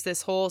use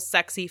this whole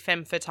sexy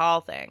femme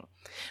fatale thing.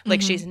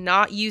 Like she's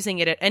not using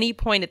it at any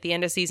point at the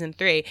end of season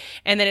 3.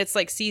 And then it's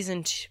like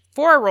season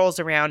 4 rolls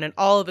around and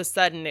all of a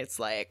sudden it's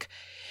like,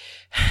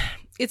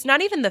 it's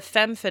not even the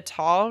femme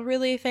fatale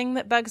really thing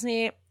that bugs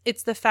me.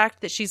 It's the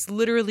fact that she's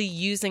literally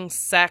using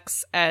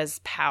sex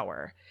as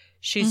power.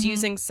 She's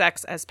using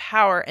sex as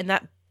power, and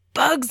that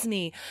bugs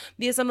me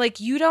because I'm like,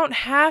 you don't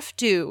have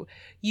to.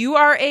 You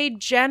are a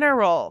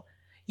general.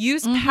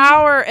 Use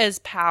power as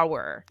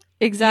power.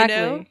 Exactly.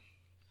 You know?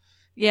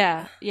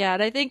 Yeah.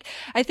 And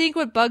I think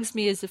what bugs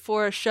me is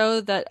for a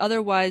show that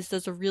otherwise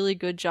does a really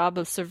good job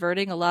of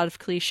subverting a lot of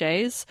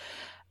cliches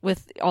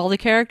with all the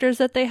characters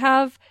that they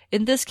have,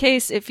 in this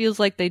case, it feels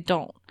like they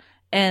don't.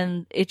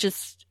 And it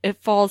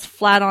falls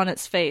flat on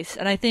its face.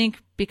 And I think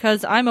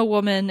because I'm a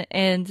woman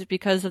and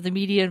because of the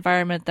media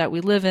environment that we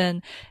live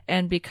in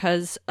and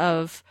because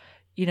of,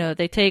 you know,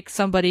 they take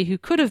somebody who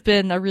could have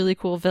been a really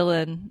cool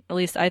villain, at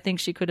least I think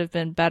she could have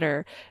been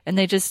better, and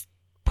they just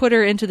put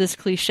her into this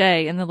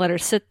cliche and then let her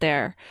sit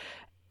there.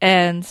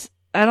 And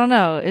I don't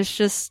know, it's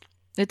just,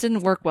 it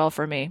didn't work well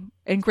for me.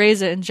 And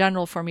Grayza in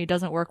general for me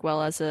doesn't work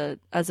well as a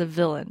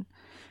villain.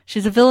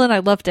 She's a villain I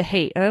love to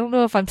hate. I don't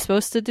know if I'm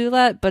supposed to do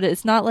that, but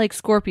it's not like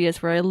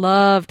Scorpius where I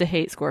love to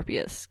hate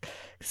Scorpius.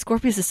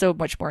 Scorpius is so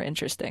much more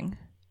interesting.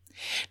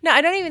 No,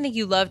 I don't even think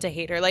you love to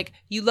hate her. Like,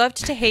 you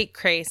loved to hate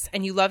Grace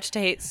and you loved to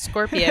hate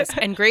Scorpius,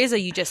 and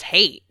Grayza you just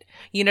hate.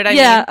 You know what I mean?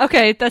 Yeah,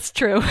 okay, that's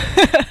true.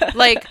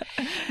 Like,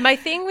 my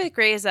thing with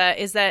Grayza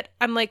is that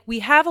I'm like,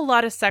 we have a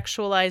lot of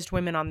sexualized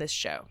women on this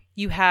show.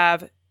 You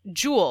have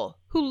Jool,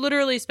 who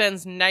literally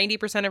spends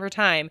 90% of her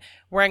time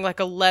wearing like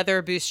a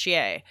leather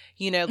bustier,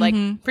 you know, like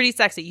pretty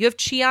sexy. You have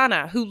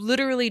Chiana, who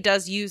literally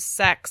does use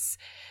sex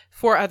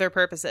for other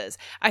purposes.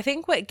 I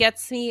think what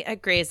gets me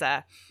at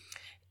Grayza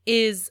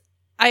is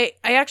I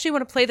actually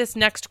want to play this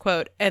next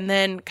quote and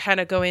then kind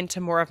of go into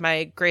more of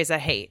my Grayza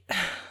hate.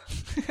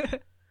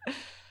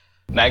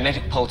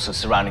 Magnetic pulses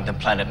surrounding the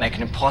planet make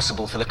it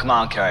impossible for the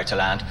command carrier to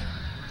land.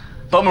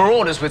 But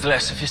marauders with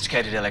less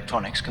sophisticated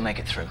electronics can make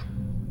it through.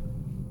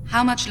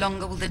 How much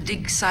longer will the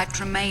dig site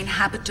remain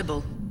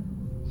habitable?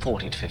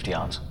 40 to 50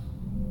 hours.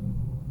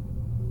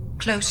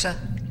 Closer.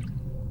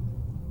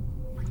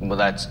 Well,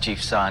 that's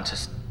Chief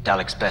Scientist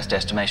Dalek's best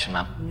estimation,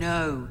 ma'am.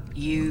 No,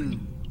 you.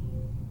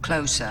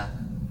 Closer.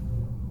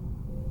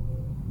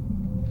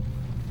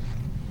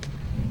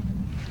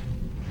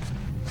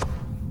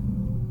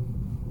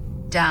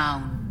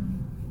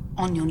 Down.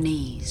 On your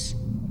knees.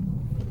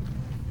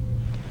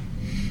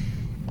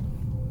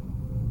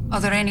 Are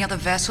there any other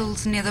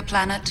vessels near the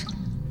planet?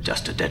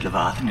 Just a dead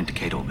Leviathan in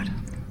decayed orbit.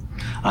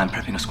 I'm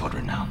prepping a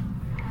squadron now.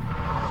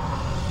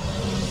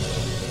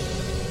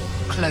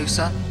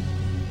 Closer.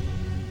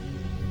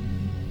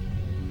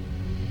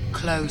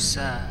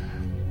 Closer.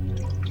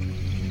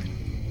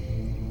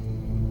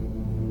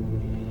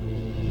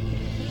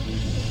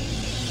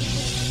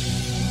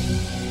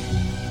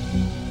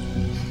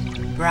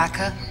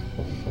 Braca,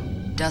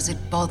 does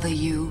it bother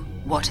you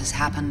what has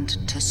happened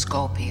to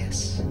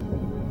Scorpius?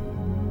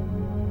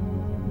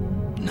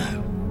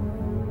 No.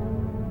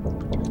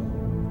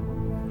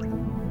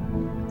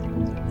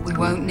 We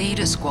won't need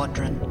a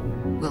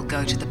squadron. We'll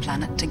go to the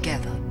planet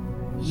together.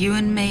 You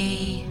and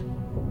me,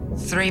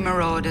 3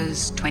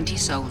 marauders, 20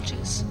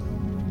 soldiers.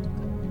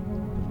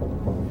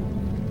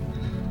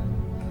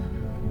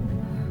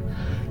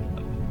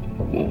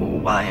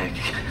 Why?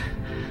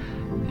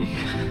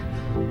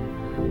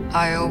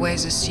 I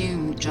always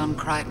assumed John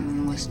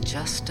Crichton was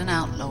just an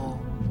outlaw.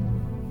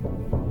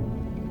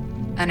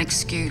 An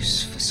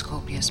excuse for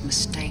Scorpius'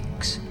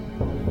 mistakes.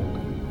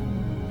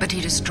 But he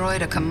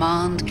destroyed a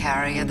command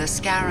carrier. The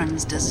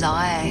Scarans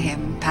desire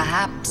him.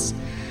 Perhaps,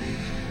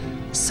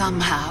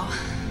 somehow,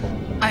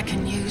 I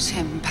can use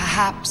him.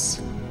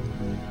 Perhaps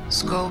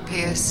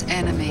Scorpius'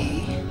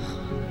 enemy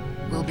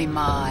will be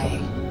my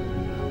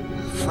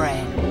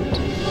friend.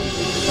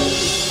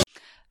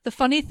 The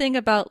funny thing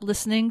about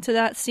listening to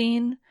that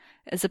scene,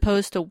 as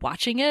opposed to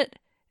watching it,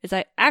 is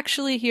I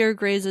actually hear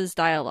Grayza's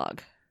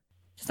dialogue.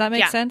 Does that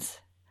make sense?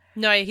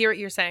 No, I hear what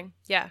you're saying.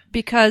 Yeah.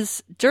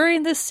 Because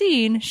during this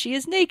scene, she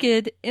is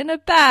naked in a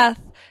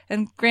bath.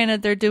 And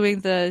granted, they're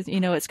doing the,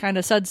 it's kind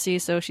of sudsy,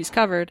 so she's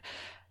covered.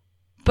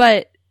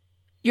 But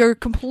you're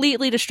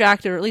completely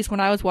distracted, or at least when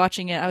I was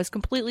watching it, I was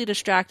completely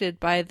distracted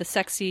by the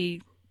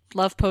sexy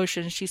love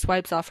potion she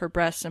swipes off her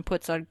breast and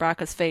puts on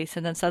Braca's face.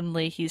 And then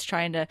suddenly he's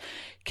trying to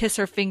kiss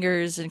her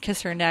fingers and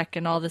kiss her neck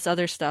and all this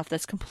other stuff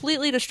that's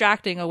completely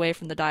distracting away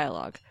from the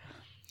dialogue.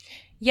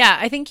 Yeah,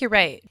 I think you're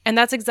right. And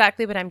that's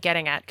exactly what I'm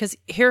getting at. Because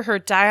here her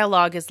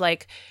dialogue is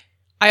like,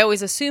 I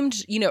always assumed,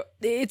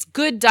 it's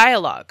good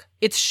dialogue.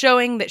 It's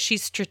showing that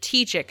she's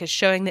strategic. It's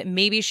showing that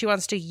maybe she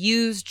wants to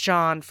use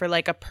John for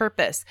like a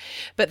purpose.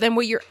 But then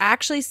what you're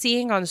actually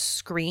seeing on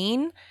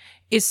screen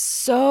is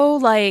so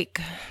like,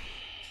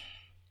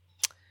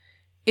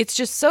 it's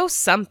just so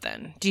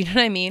something. Do you know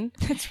what I mean?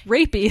 It's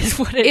rapey is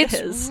what it is.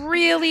 It's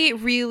really,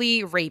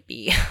 really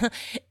rapey.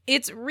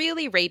 It's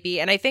really rapey.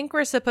 And I think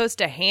we're supposed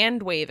to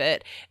hand wave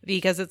it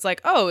because it's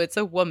like, oh, it's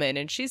a woman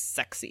and she's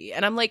sexy.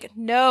 And I'm like,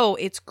 no,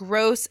 it's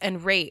gross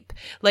and rape.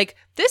 Like,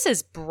 this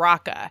is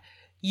Braca.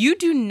 You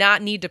do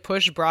not need to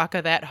push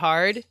Braca that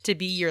hard to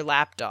be your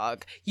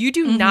lapdog. You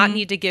do not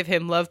need to give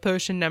him love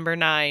potion number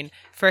 9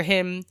 for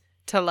him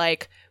to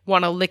like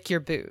want to lick your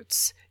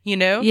boots,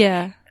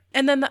 Yeah.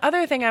 And then the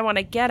other thing I want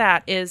to get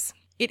at is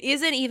it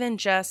isn't even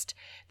just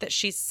that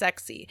she's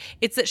sexy.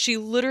 It's that she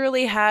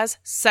literally has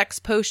sex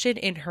potion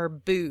in her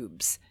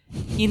boobs.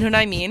 You know what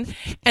I mean?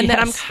 And then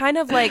I'm kind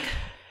of like,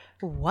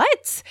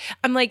 what?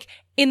 I'm like,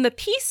 in the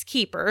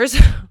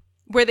Peacekeepers,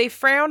 where they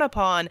frown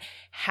upon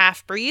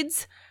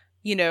half-breeds,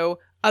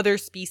 other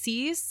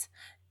species,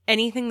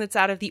 anything that's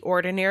out of the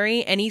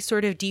ordinary, any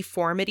sort of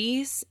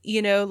deformities,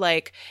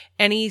 like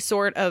any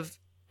sort of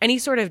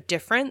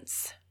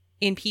difference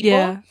in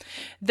people,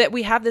 that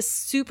we have this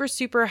super,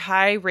 super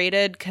high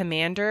rated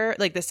commander,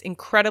 like this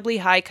incredibly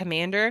high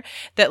commander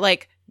that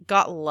like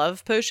got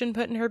love potion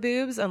put in her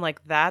boobs. And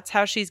like, that's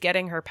how she's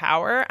getting her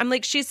power. I'm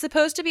like, she's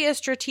supposed to be a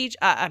strategic.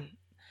 I'm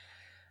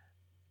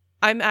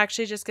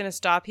actually just going to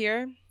stop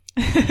here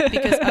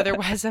because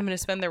otherwise I'm going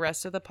to spend the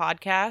rest of the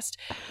podcast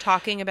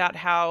talking about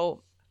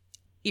how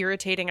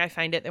irritating I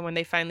find it that when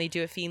they finally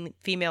do a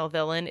female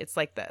villain, it's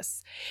like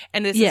this.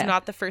 And this is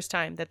not the first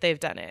time that they've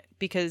done it,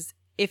 because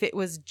if it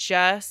was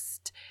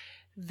just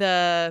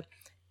the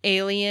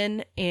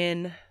alien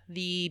in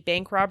the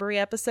bank robbery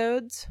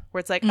episodes where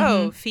it's like,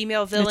 oh,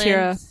 female villains.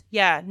 Natira.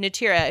 Yeah,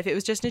 Natira. If it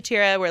was just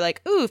Natira, we're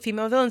like, ooh,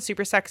 female villain,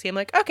 super sexy. I'm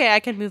like, okay, I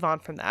can move on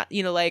from that.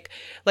 You know, like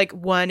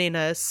one in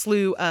a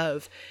slew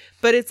of.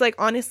 But it's like,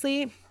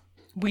 honestly,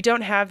 we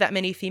don't have that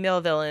many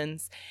female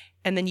villains.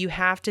 And then you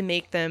have to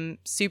make them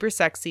super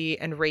sexy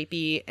and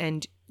rapey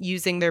and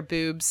using their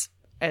boobs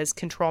as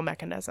control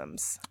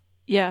mechanisms.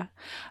 Yeah.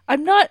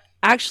 I'm not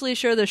actually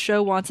sure the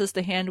show wants us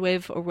to hand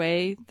wave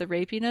away the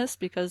rapiness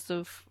because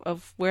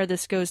of where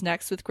this goes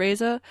next with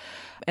Grayza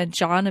and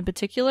John in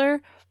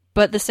particular.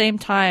 But at the same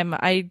time,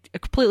 I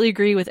completely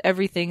agree with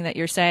everything that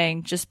you're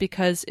saying, just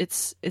because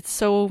it's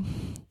so,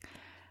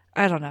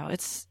 I don't know,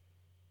 it's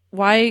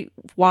why,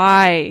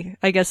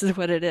 I guess is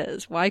what it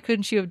is. Why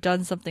couldn't you have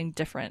done something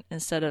different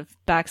instead of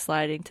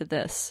backsliding to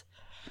this?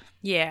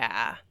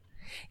 Yeah.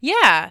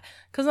 Yeah.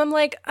 Because I'm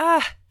like,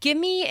 give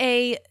me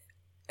a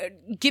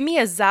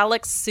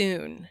Zalek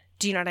soon.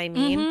 Do you know what I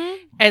mean?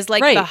 As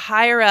like the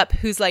higher up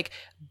who's like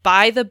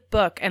by the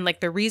book, and like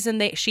the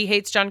reason she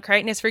hates John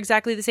Crichton is for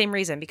exactly the same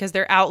reason, because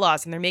they're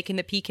outlaws and they're making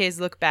the PKs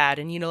look bad.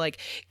 And, you know, like,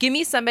 give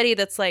me somebody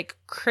that's like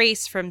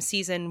Crace from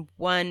season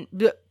 1,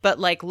 but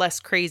like less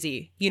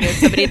crazy. You know,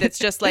 somebody that's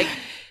just like,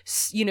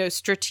 you know,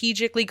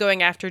 strategically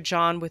going after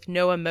John with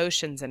no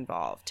emotions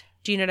involved.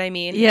 Do you know what I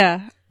mean?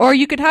 Yeah. Or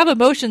you could have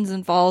emotions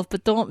involved,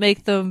 but don't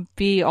make them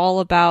be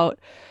all about,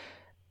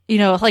 you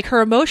know, like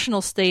her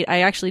emotional state.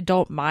 I actually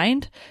don't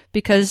mind,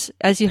 because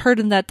as you heard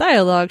in that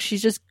dialogue,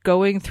 she's just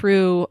going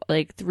through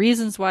like the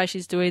reasons why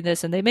she's doing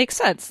this, and they make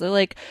sense. They're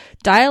like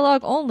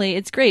dialogue only.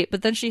 It's great.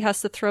 But then she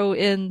has to throw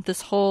in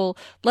this whole,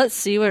 let's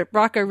see what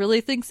Rocca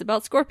really thinks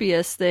about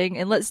Scorpius thing.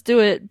 And let's do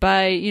it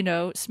by, you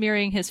know,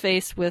 smearing his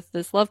face with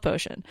this love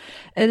potion.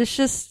 And it's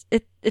just,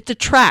 it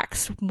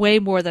detracts way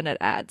more than it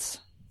adds,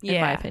 in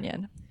my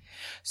opinion.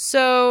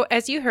 So,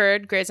 as you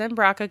heard, Grayza and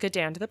Braca go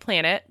down to the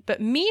planet. But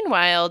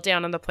meanwhile,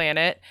 down on the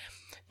planet,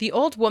 the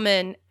old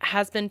woman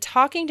has been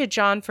talking to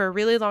John for a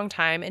really long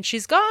time, and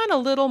she's gone a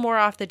little more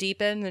off the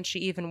deep end than she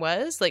even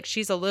was. Like,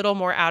 she's a little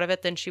more out of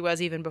it than she was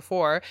even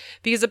before,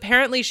 because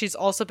apparently she's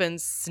also been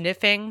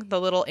sniffing the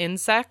little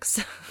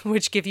insects,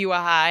 which give you a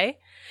high.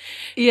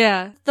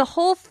 Yeah. The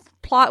whole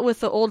plot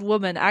with the old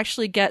woman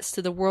actually gets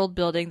to the world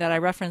building that I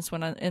referenced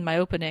in my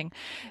opening,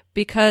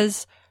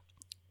 because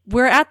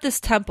we're at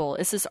this temple.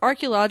 It's this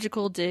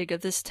archaeological dig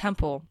of this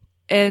temple.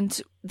 And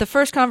the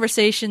first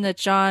conversation that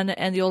John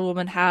and the old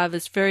woman have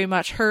is very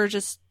much her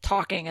just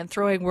talking and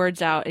throwing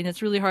words out. And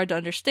it's really hard to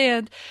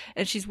understand.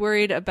 And she's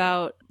worried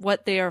about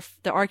what the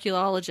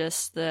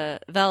archaeologists, the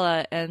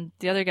Vela and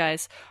the other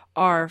guys,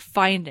 are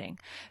finding.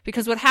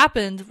 Because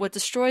what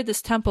destroyed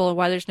this temple, and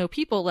why there's no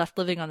people left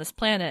living on this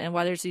planet, and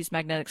why there's these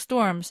magnetic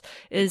storms,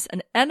 is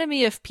an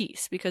enemy of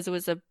peace. Because it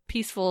was a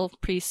peaceful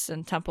priests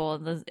and temple,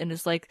 and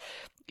it's like,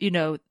 you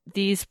know,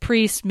 these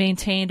priests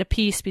maintained a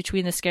peace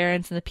between the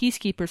Scarans and the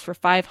Peacekeepers for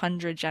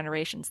 500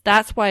 generations.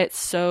 That's why it's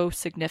so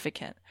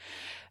significant.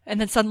 And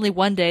then suddenly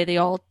one day they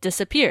all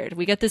disappeared.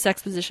 We get this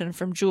exposition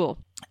from Jool.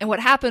 And what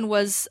happened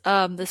was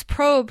this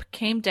probe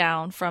came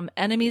down from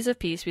enemies of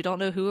peace, we don't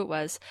know who it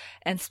was,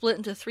 and split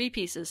into 3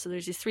 pieces. So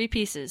there's these 3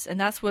 pieces, and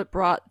that's what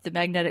brought the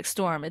magnetic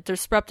storm. It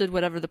disrupted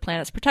whatever the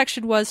planet's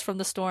protection was from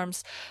the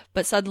storms,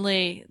 but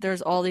suddenly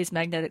there's all these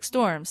magnetic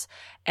storms.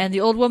 And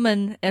the old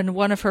woman in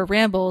one of her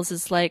rambles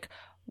is like,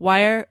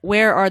 where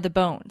are the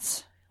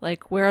bones?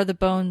 Like, where are the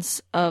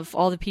bones of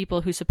all the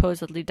people who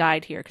supposedly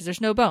died here? Because there's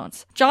no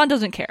bones. John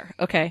doesn't care.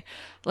 Okay,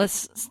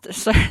 let's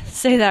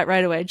say that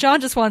right away. John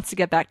just wants to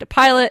get back to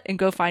Pilot and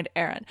go find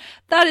Aaron.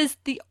 That is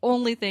the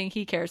only thing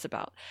he cares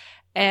about.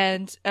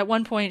 And at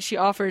one point, she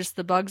offers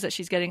the bugs that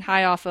she's getting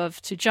high off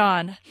of to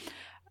John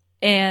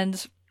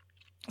and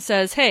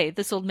says, hey,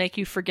 this will make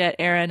you forget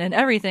Aaron and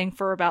everything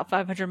for about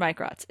 500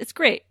 microns. It's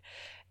great.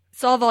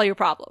 Solve all your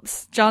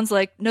problems. John's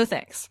like, no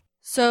thanks.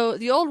 So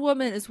the old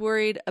woman is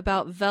worried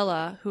about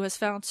Vela, who has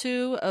found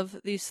 2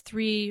 of these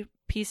 3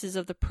 pieces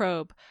of the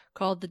probe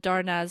called the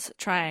Darnaz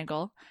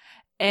Triangle.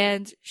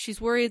 And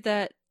she's worried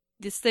that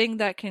this thing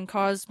that can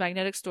cause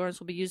magnetic storms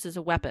will be used as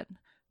a weapon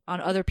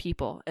on other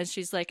people. And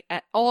she's like,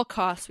 at all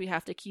costs, we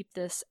have to keep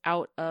this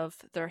out of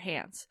their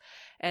hands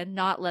and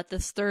not let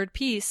this 3rd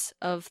piece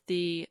of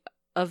the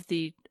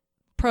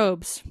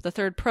probes, the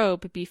 3rd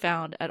probe, be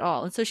found at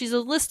all. And so she's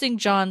enlisting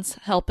John's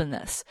help in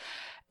this.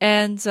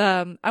 And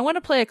I want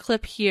to play a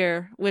clip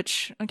here,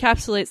 which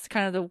encapsulates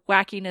kind of the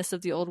wackiness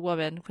of the old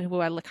woman, who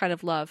I kind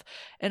of love,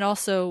 and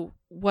also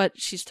what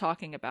she's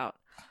talking about.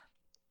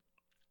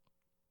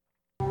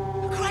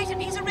 Crichton,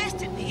 he's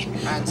arrested me.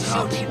 Hands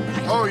up.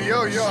 Oh,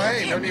 yo,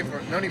 hey, no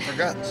need for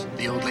guns.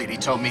 The old lady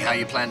told me how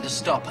you planned to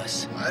stop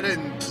us. I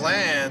didn't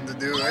plan to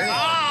do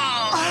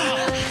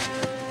anything.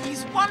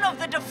 He's one of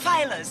the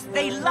defilers.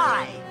 They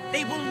lie.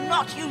 They will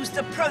not use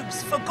the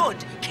probes for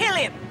good. Kill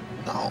him.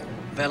 No.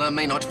 Vela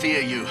may not fear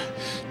you,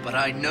 but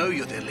I know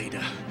you're their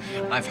leader.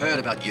 I've heard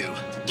about you.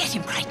 Get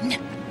him, Crichton.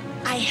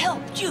 I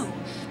helped you.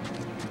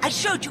 I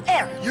showed you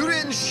Aaron. You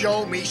didn't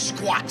show me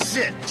squat.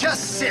 Sit.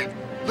 Just sit.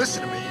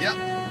 Listen to me,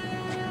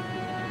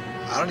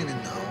 yeah? I don't even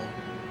know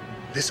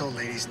this old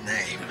lady's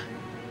name.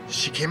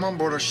 She came on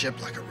board our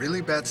ship like a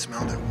really bad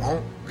smell that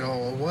won't go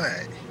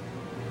away.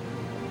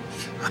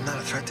 I'm not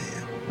a threat to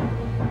you.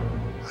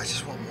 I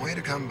just want Moya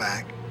to come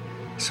back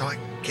so I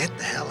can get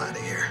the hell out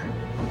of here.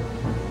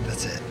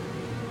 That's it.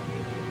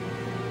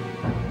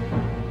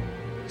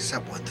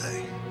 Except one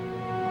thing.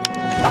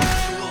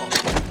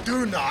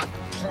 Do not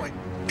point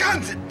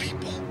guns at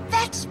people.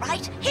 That's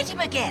right. Hit him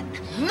again.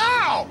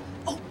 No!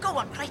 Oh, go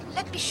on, Crichton.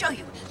 Let me show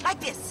you. Like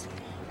this.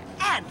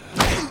 And...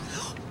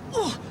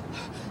 Ooh.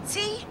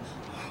 See?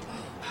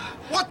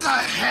 What the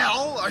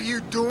hell are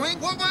you doing?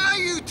 Why are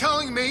you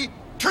telling me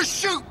to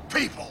shoot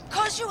people?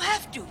 'Cause you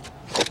have to.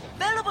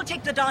 Bella will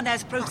take the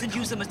Darnaz probes and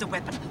use them as a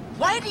weapon.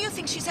 Why do you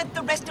think she sent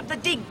the rest of the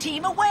dig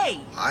team away?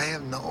 I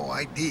have no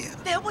idea.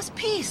 There was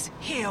peace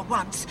here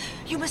once.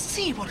 You must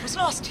see what was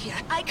lost here.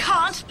 I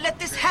can't let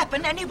this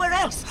happen anywhere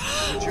else.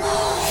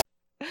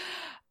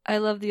 I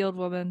love the old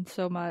woman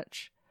so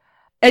much.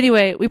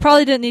 Anyway, we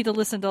probably didn't need to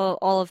listen to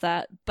all of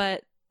that,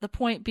 but the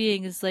point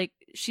being is, like,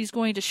 she's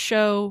going to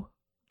show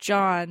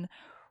John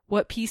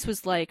what peace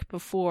was like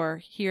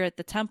before here at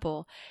the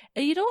temple.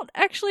 And you don't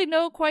actually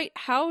know quite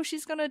how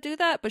she's going to do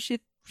that, but she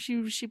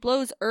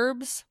blows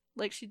herbs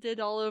like she did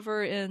all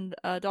over in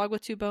Dog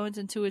with Two Bones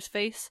into his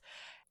face.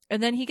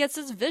 And then he gets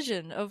this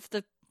vision of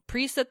the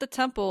priests at the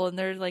temple, and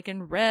they're like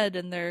in red,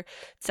 and they're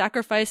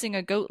sacrificing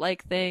a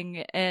goat-like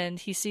thing, and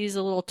he sees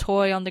a little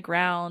toy on the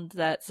ground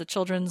that's a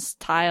children's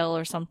tile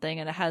or something,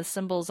 and it has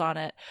symbols on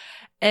it.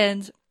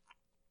 And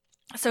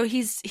so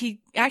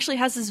he actually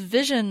has this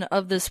vision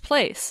of this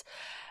place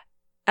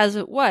as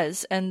it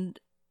was, and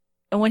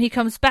when he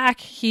comes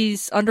back,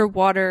 he's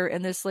underwater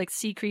in this like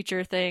sea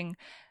creature thing.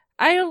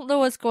 I don't know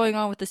what's going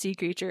on with the sea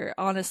creature,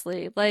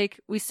 honestly. Like,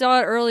 we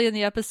saw it early in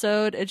the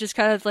episode, it just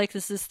kind of like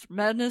this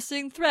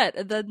menacing threat,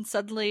 and then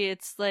suddenly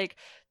it's like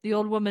the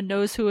old woman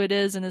knows who it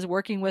is and is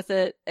working with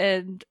it,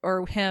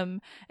 or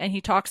him, and he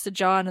talks to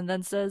John and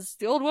then says,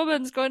 the old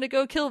woman's going to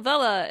go kill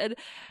Vela, and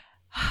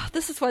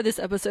this is why this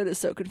episode is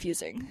so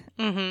confusing.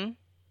 Mm-hmm.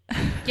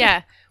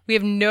 Yeah, we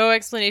have no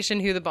explanation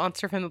who the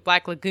monster from the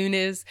Black Lagoon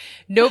is.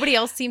 Nobody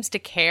else seems to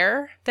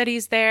care that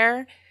he's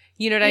there.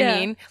 You know what I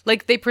mean?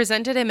 Like, they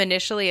presented him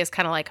initially as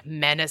kind of like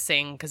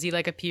menacing because he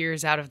like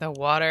appears out of the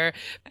water.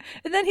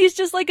 And then he's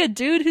just like a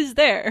dude who's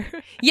there.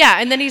 Yeah,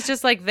 and then he's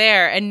just like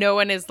there, and no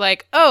one is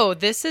like, oh,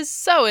 this is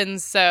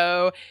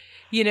so-and-so.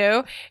 You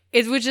know,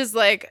 which is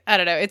like, I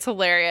don't know, it's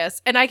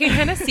hilarious. And I can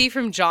kind of see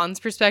from John's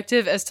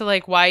perspective as to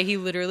like why he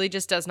literally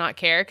just does not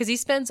care, because he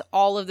spends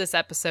all of this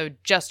episode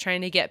just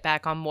trying to get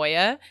back on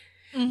Moya.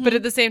 Mm-hmm. But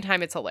at the same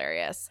time, it's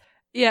hilarious.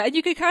 Yeah, and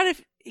you could kind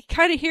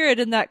of hear it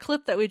in that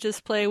clip that we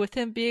just played with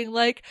him being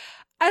like,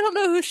 I don't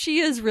know who she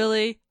is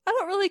really. I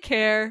don't really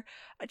care.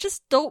 I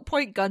just don't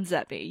point guns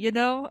at me, you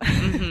know?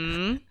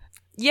 Mm-hmm.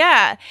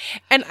 Yeah.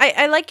 And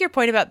I like your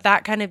point about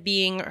that kind of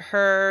being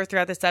her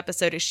throughout this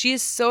episode. Is she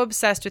is so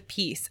obsessed with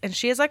peace. And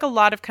she has like a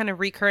lot of kind of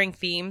recurring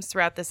themes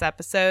throughout this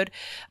episode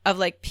of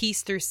like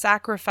peace through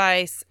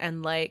sacrifice,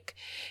 and like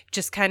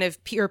just kind of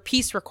or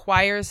peace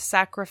requires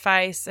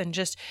sacrifice, and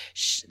just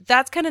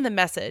that's kind of the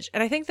message.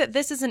 And I think that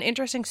this is an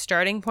interesting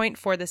starting point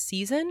for the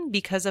season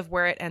because of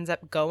where it ends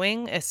up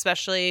going,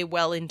 especially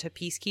well into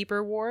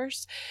Peacekeeper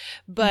Wars.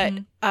 But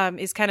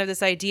is kind of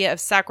this idea of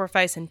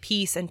sacrifice and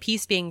peace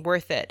being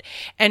worth it.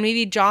 And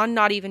maybe John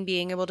not even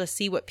being able to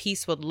see what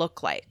peace would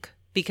look like,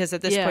 because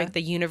at this point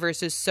the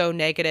universe is so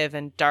negative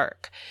and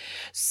dark.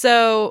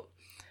 So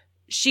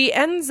she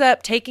ends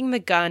up taking the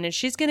gun and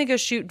she's going to go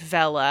shoot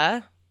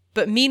Vela.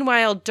 But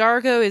meanwhile,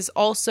 D'argo is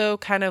also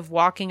kind of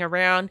walking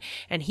around,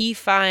 and he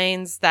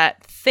finds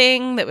that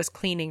thing that was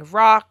cleaning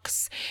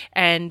rocks,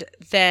 and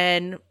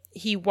then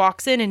he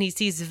walks in and he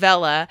sees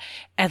Vela,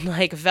 and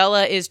like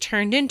Vela is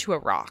turned into a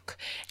rock,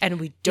 and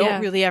we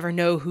don't really ever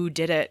know who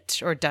did it,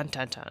 or dun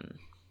dun dun.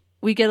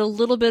 We get a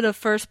little bit of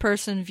first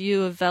person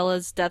view of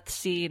Vela's death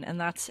scene, and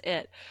that's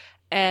it.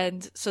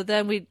 And so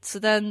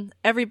then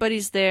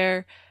everybody's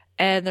there,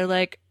 and they're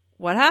like,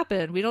 what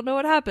happened? We don't know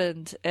what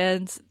happened.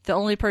 And the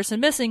only person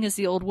missing is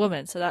the old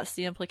woman. So that's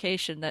the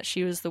implication that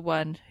she was the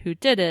one who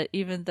did it,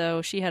 even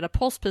though she had a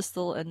pulse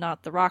pistol and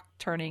not the rock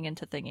turning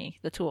into thingy,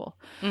 the tool.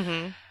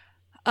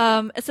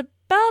 Mm-hmm. It's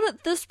about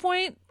at this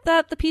point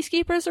that the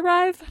Peacekeepers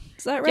arrive.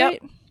 Is that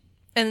right? Yep.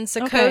 And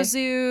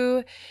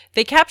Sokozu,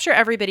 they capture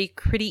everybody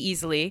pretty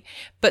easily,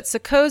 but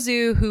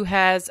Sokozu, who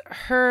has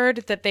heard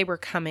that they were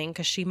coming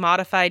because she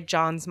modified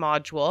John's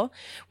module,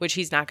 which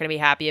he's not going to be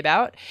happy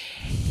about,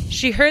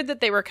 she heard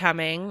that they were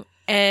coming,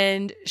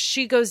 and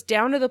she goes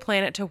down to the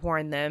planet to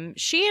warn them.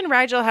 She and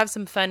Rigel have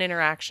some fun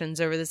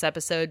interactions over this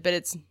episode, but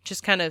it's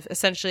just kind of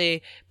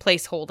essentially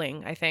place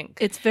holding, I think.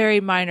 It's very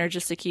minor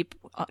just to keep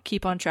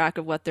on track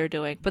of what they're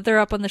doing, but they're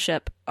up on the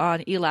ship on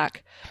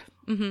Elac.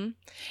 Mm-hmm.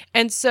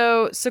 And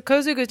so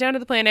Sokozu goes down to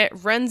the planet,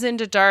 runs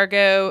into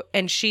D'argo,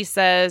 and she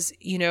says,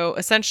 you know,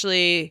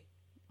 essentially,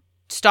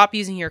 stop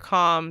using your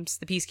comms.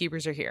 The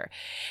Peacekeepers are here.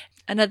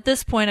 And at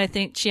this point, I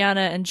think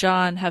Chiana and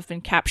John have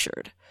been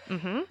captured.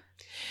 Mm-hmm.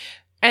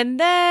 And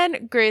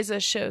then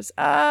Grayza shows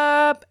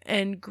up,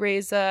 and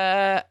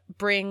Grayza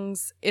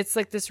brings, it's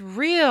like this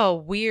real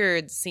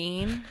weird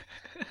scene.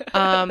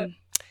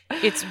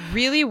 It's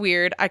really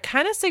weird. I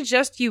kind of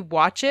suggest you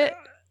watch it.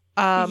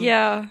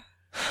 Yeah.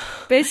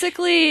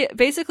 Basically,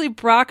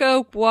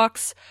 Braco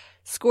walks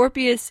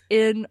Scorpius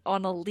in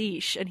on a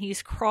leash, and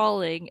he's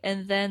crawling,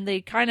 and then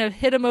they kind of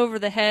hit him over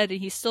the head,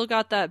 and he's still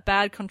got that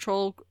bad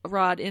control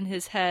rod in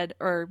his head,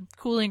 or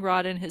cooling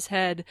rod in his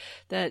head,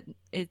 that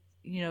it,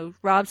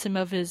 robs him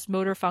of his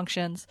motor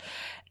functions.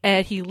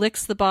 And he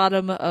licks the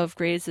bottom of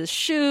Grayza's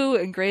shoe,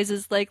 and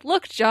Grayza's like,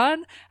 "Look,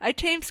 John, I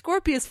tamed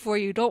Scorpius for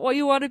you. Don't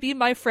you want to be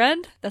my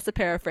friend?" That's a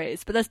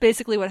paraphrase, but that's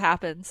basically what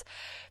happens.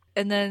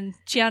 And then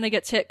Chiana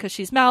gets hit because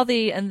she's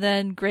mouthy, and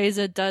then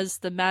Grayza does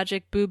the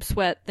magic boob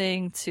sweat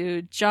thing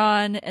to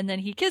John, and then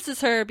he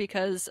kisses her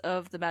because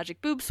of the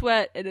magic boob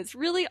sweat, and it's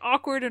really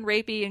awkward and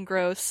rapey and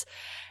gross.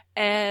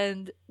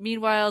 And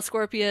meanwhile,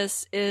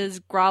 Scorpius is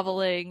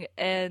groveling,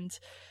 and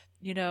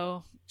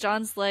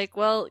John's like,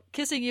 "Well,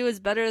 kissing you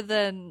is better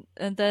than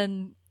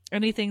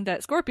anything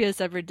that Scorpius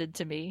ever did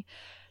to me."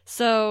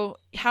 So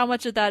how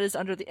much of that is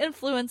under the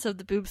influence of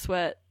the boob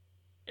sweat?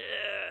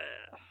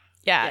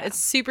 Yeah, it's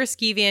super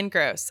skeevy and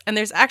gross. And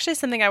there's actually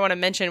something I want to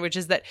mention, which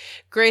is that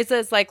Grayza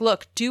is like,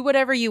 "Look, do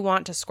whatever you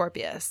want to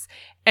Scorpius."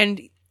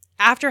 And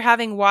after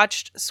having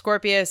watched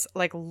Scorpius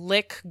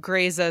lick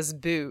Grayza's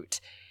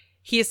boot,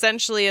 he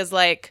essentially is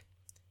like,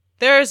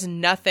 "There's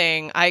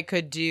nothing I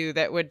could do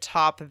that would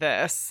top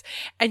this."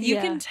 And you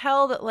can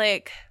tell that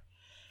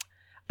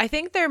I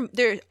think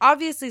there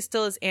obviously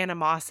still is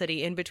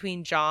animosity in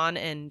between John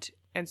and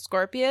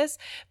Scorpius,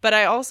 but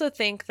I also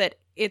think that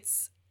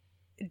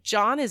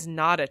John is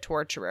not a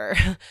torturer.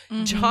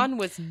 Mm-hmm. John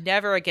was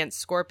never against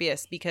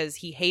Scorpius because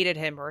he hated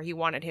him or he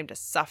wanted him to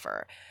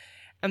suffer.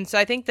 And so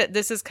I think that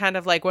this is kind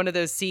of like one of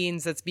those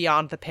scenes that's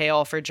beyond the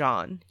pale for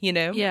John,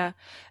 Yeah.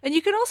 And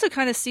you can also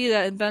kind of see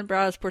that in Ben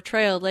Brow's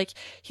portrayal.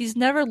 He's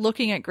never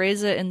looking at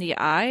Grayza in the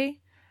eye.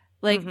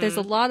 There's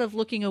a lot of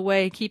looking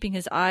away, keeping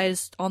his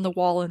eyes on the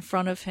wall in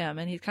front of him,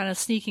 and he's kind of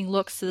sneaking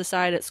looks to the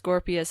side at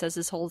Scorpius as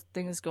this whole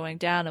thing is going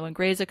down. And when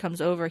Grayza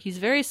comes over, he's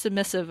very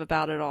submissive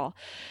about it all.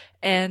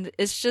 And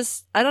it's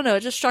just, I don't know,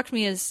 it just struck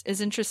me as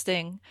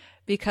interesting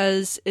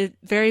because it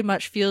very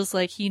much feels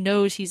like he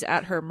knows he's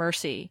at her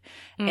mercy.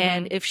 Mm-hmm.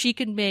 And if she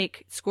can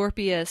make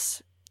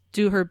Scorpius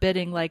do her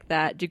bidding like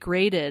that,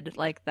 degraded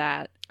like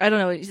that, I don't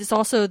know, it's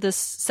also this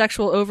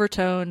sexual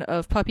overtone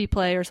of puppy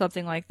play or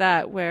something like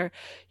that, where,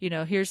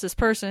 here's this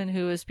person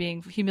who is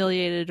being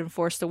humiliated and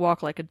forced to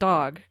walk like a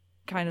dog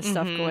kind of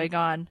stuff going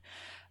on.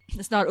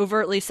 It's not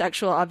overtly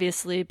sexual,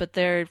 obviously, but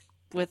they're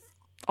with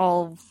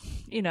all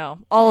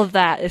of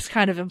that is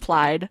kind of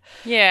implied.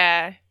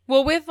 Yeah.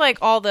 Well, with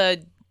all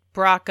the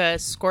Braca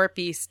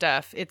Scorpy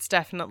stuff, it's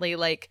definitely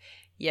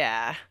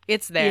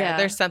it's there. Yeah.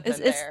 There's something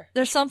there.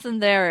 There's something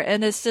there.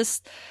 And it's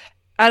just,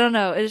 I don't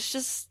know.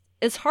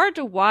 It's hard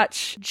to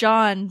watch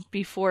John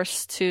be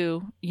forced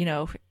to,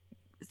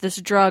 this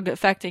drug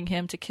affecting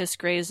him to kiss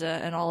Grayza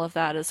and all of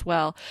that as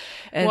well.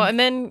 And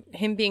then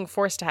him being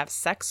forced to have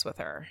sex with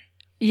her.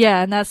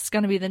 Yeah, and that's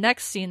going to be the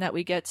next scene that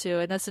we get to,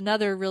 and that's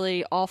another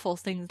really awful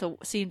scene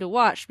to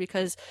watch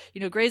because,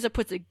 Grayza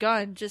puts a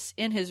gun just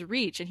in his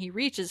reach, and he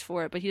reaches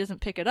for it, but he doesn't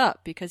pick it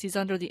up because he's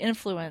under the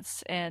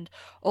influence and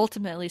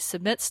ultimately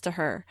submits to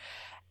her.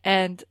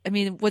 And, I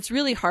mean, what's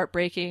really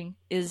heartbreaking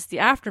is the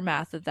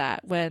aftermath of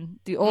that, when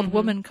the old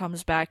woman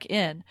comes back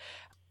in.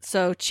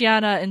 So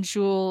Chiana and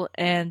Jool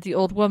and the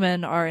old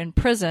woman are in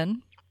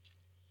prison,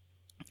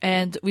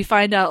 and we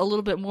find out a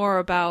little bit more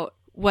about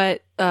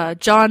what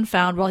John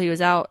found while he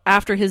was out.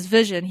 After his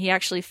vision, he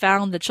actually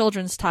found the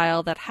children's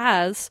tile that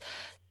has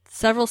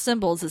several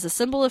symbols. It's a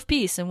symbol of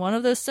peace, and one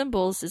of those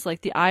symbols is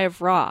the Eye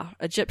of Ra,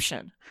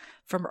 Egyptian,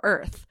 from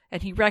Earth.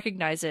 And he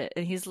recognized it,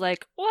 and he's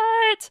like,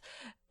 "What?"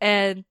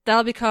 And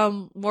that'll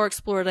become more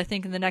explored, I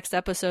think, in the next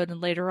episode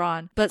and later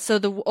on. But so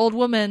the old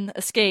woman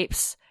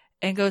escapes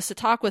and goes to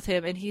talk with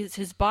him, and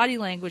his body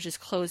language is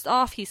closed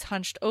off. He's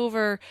hunched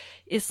over.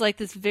 It's like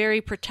this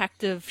very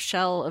protective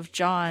shell of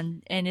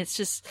John, and it's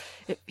just,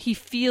 he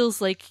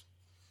feels like,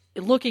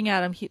 looking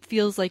at him, he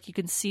feels like you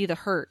can see the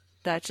hurt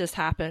that just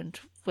happened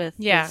with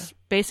this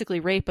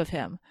basically rape of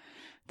him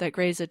that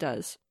Grayza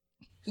does.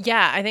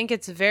 Yeah, I think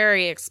it's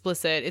very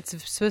explicit. It's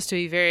supposed to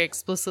be very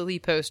explicitly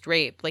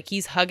post-rape.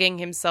 He's hugging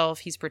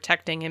himself, he's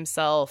protecting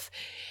himself.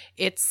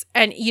 It's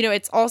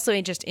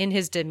also just in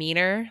his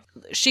demeanor.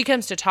 She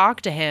comes to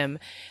talk to him,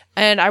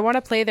 and I want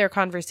to play their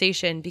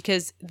conversation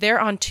because they're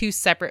on two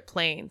separate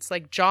planes.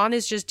 John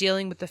is just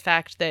dealing with the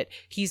fact that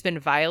he's been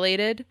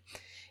violated,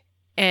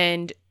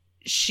 and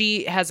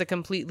she has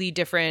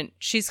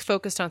she's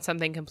focused on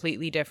something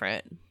completely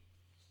different.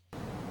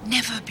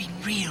 Never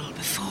been real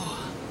before.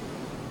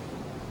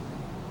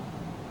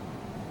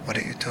 What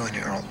are you doing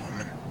here, old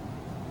woman?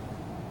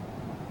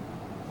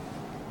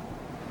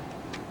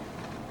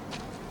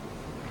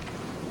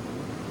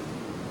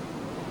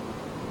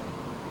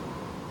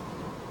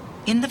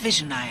 In the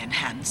vision I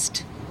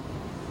enhanced,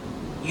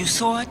 You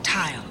saw a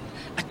tile.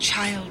 A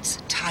child's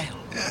tile.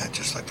 Yeah,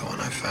 just like the one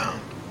I found.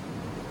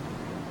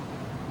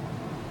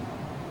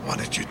 What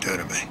did you do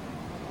to me?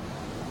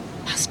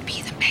 Must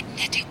be the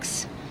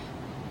magnetics.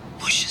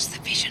 Pushes the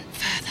vision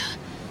further.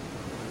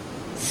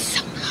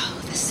 Somehow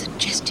the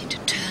suggested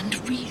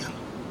turned real.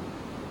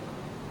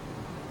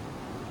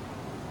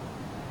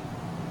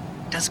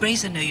 Does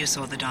Grayza know you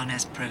saw the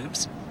Darnaz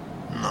probes?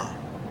 No.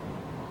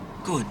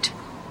 Good.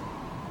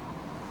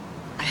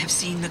 I have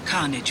seen the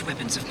carnage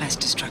weapons of mass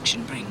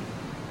destruction bring.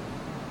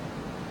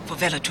 For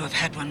Vela to have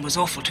had one was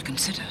awful to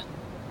consider.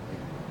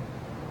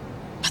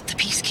 But the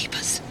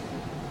peacekeepers.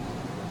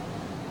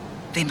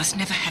 They must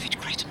never have it,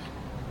 Crichton.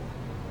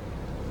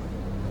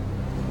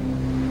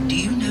 Do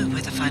you know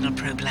where the final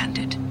probe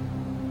landed?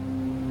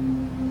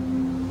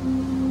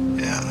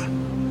 Yeah.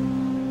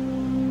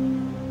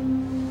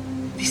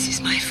 This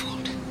is my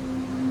fault.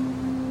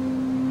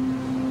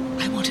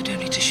 I wanted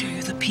only to show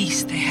you the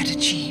peace they had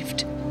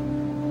achieved.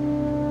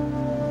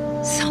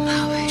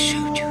 Somehow I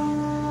showed you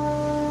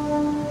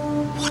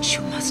what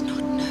you must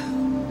not know.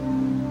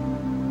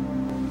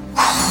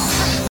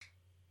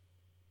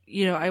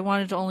 You know, I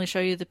wanted to only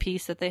show you the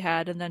piece that they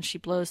had, and then she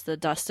blows the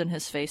dust in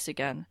his face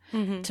again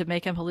to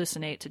make him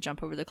hallucinate to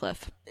jump over the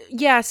cliff.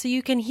 Yeah, so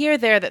you can hear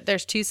there that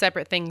there's two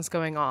separate things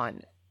going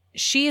on.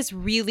 She is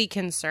really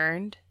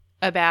concerned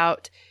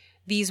about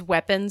these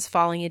weapons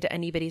falling into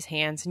anybody's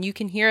hands. And you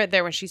can hear it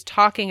there when she's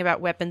talking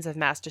about weapons of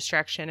mass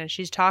destruction. And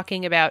she's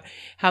talking about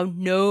how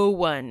no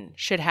one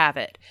should have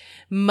it,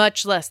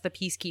 much less the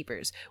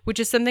peacekeepers, which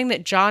is something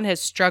that John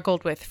has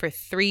struggled with for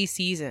 3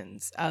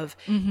 seasons of,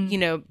 you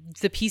know,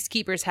 the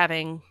peacekeepers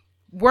having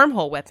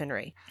wormhole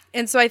weaponry.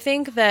 And so I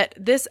think that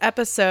this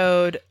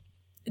episode,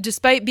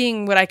 despite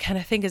being what I kind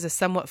of think is a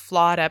somewhat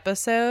flawed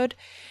episode,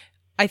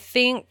 I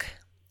think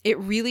it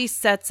really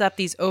sets up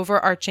these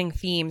overarching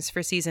themes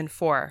for season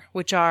 4,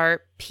 which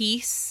are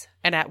peace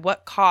and at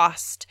what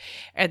cost,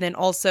 and then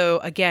also,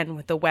 again,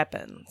 with the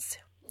weapons,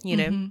 you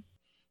know?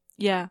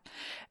 Yeah.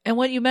 And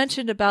what you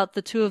mentioned about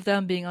the two of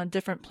them being on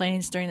different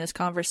planes during this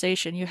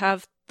conversation, you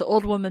have the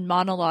old woman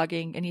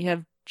monologuing, and you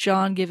have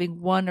John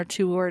giving 1 or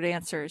 2 word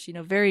answers, you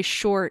know, very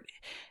short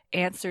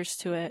answers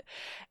to it.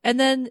 And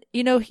then,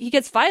 you know, he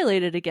gets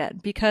violated again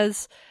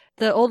because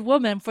the old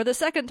woman, for the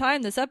second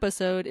time this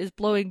episode, is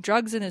blowing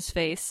drugs in his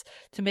face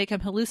to make him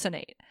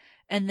hallucinate.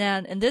 And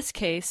then in this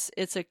case,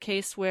 it's a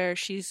case where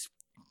she's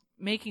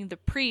making the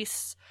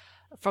priests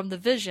from the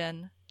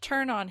vision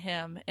turn on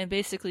him and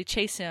basically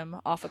chase him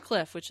off a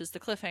cliff, which is the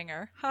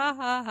cliffhanger, ha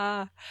ha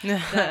ha,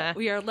 that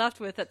we are left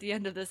with at the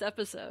end of this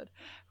episode,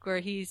 where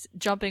he's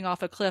jumping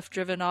off a cliff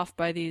driven off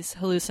by these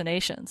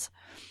hallucinations.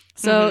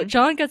 So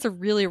John gets a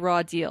really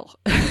raw deal,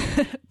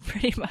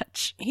 pretty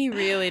much. He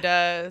really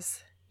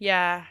does.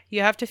 Yeah,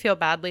 you have to feel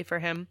badly for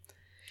him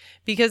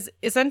because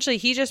essentially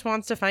he just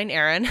wants to find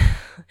Aaron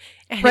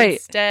and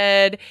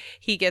instead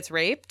he gets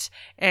raped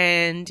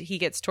and he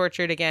gets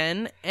tortured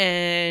again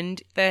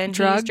and then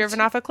he's driven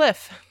off a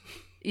cliff.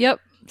 Yep.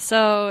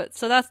 So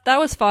that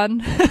was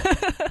fun.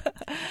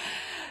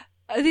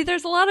 I think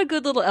there's a lot of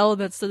good little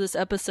elements to this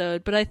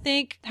episode, but I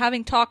think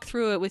having talked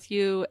through it with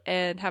you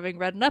and having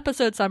read an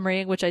episode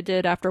summary, which I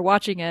did after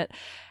watching it,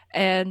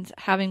 and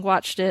having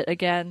watched it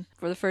again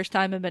for the first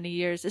time in many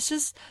years, it's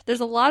just there's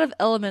a lot of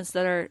elements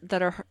that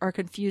are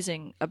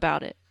confusing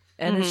about it,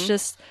 and it's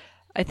just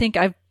I think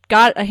I've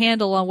got a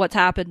handle on what's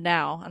happened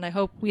now, and I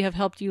hope we have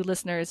helped you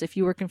listeners if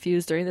you were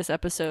confused during this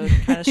episode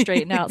kind of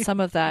straighten out some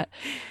of that.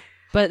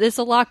 But there's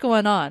a lot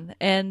going on,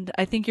 and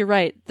I think you're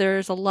right.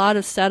 There's a lot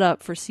of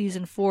setup for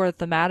season 4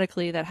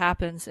 thematically that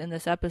happens in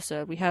this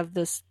episode. We have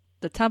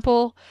the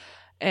temple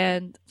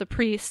and the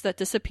priest that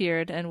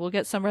disappeared, and we'll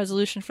get some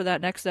resolution for that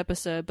next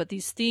episode. But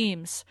these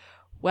themes,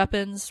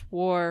 weapons,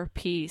 war,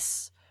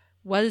 peace.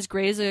 What is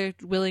Grayza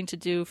willing to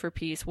do for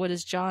peace? What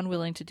is John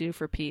willing to do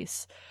for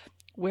peace?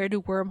 Where do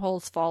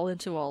wormholes fall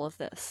into all of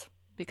this?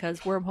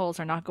 Because wormholes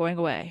are not going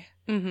away.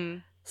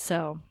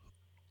 So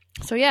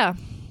yeah,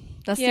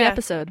 that's the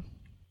episode.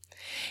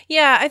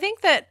 Yeah, I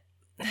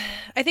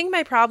think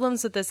my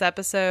problems with this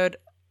episode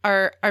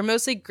are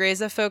mostly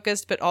Grayza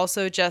focused, but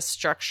also just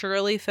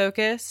structurally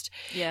focused.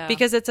 Yeah.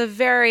 Because it's a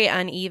very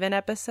uneven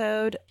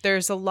episode.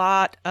 There's a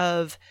lot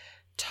of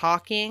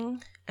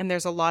talking and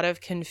there's a lot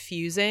of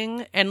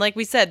confusing. And like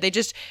we said,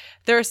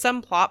 there are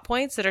some plot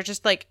points that are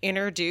just like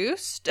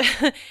introduced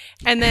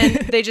and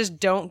then they just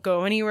don't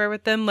go anywhere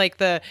with them. Like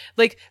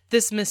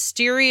this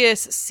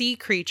mysterious sea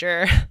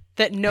creature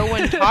that no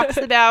one talks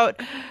about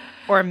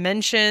or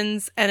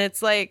mentions. And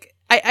it's like,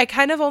 I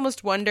kind of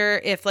almost wonder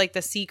if like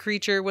the sea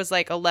creature was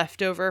like a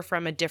leftover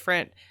from a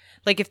different,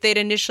 like if they'd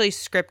initially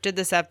scripted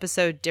this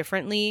episode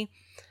differently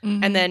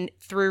and then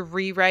through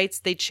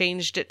rewrites, they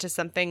changed it to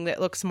something that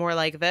looks more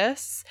like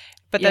this,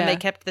 but then they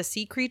kept the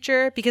sea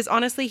creature because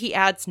honestly, he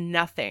adds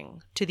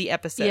nothing to the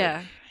episode.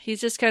 Yeah,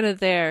 he's just kind of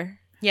there.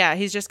 Yeah,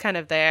 he's just kind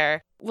of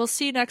there. We'll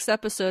see next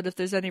episode if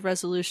there's any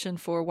resolution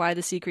for why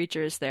the sea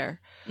creature is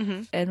there.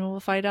 And we'll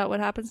find out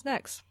what happens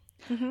next.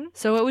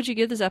 So what would you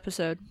give this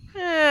episode?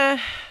 I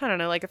don't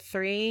know, like a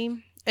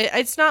 3.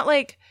 It's not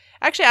like,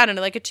 Actually, I don't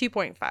know, like a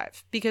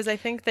 2.5, because I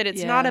think that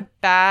it's not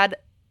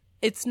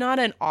it's not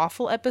an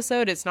awful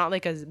episode. It's not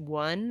like a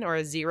 1 or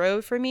a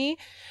 0 for me,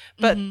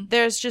 but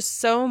there's just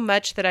so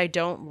much that I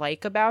don't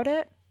like about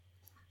it.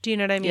 Do you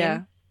know what I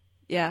mean?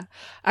 Yeah.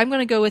 I'm going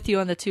to go with you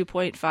on the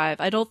 2.5.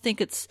 I don't think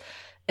it's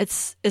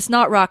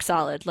not rock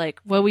solid. Like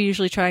what we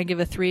usually try and give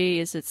a 3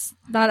 is it's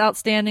not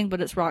outstanding,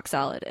 but it's rock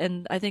solid.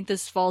 And I think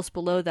this falls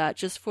below that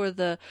just for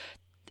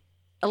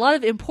a lot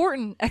of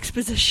important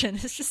exposition.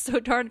 It's just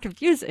so darn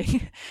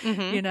confusing,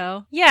 you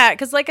know? Yeah,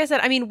 because like I said,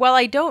 I mean, while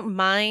I don't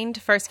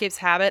mind Farscape's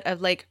habit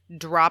of like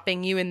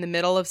dropping you in the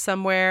middle of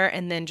somewhere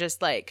and then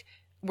just like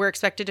we're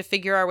expected to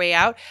figure our way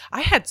out,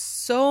 I had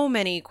so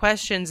many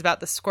questions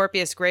about the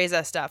Scorpius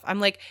Grayza stuff. I'm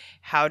like,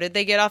 how did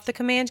they get off the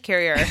command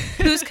carrier?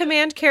 Whose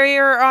command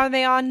carrier are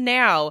they on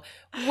now?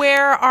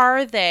 Where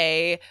are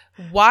they?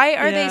 Why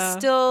are they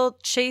still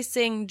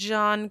chasing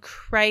John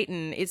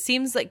Crichton? It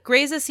seems like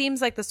Grayza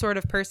seems like the sort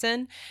of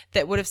person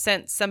that would have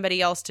sent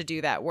somebody else to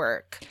do that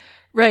work.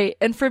 Right.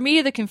 And for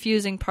me, the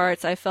confusing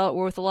parts I felt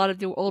were with a lot of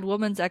the old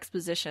woman's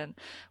exposition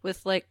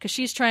with like, cause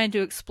she's trying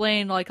to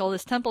explain like all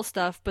this temple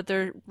stuff, but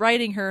they're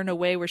writing her in a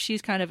way where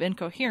she's kind of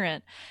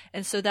incoherent.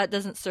 And so that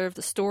doesn't serve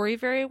the story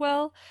very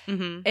well.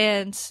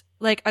 And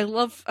like, I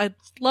love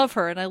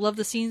her and I love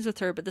the scenes with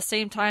her, but at the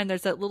same time,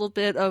 there's that little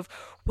bit of,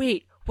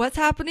 wait, what's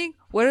happening?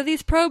 What are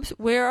these probes?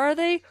 Where are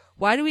they?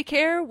 Why do we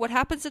care? What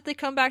happens if they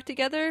come back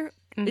together?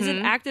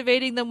 Isn't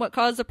activating them what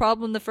caused the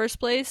problem in the first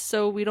place?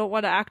 So we don't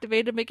want to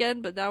activate them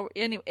again. But now,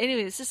 anyway,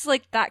 it's just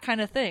like that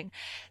kind of thing.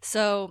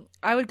 So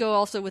I would go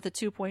also with a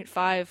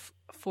 2.5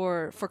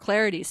 for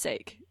clarity's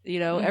sake. You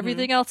know,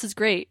 everything else is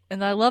great.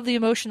 And I love the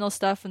emotional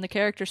stuff and the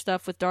character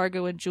stuff with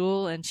D'argo and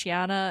Jool and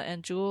Chiana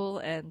and Jool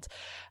and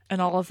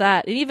all of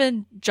that. And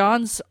even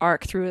John's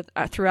arc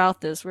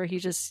throughout this where he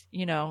just,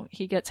 you know,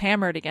 he gets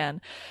hammered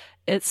again.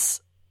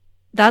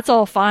 That's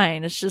all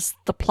fine. It's just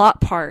the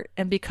plot part.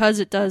 And because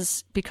it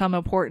does become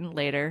important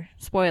later,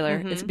 spoiler,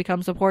 it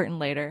becomes important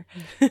later.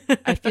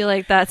 I feel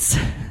like that's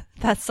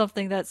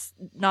something that's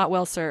not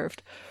well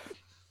served.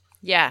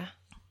 Yeah.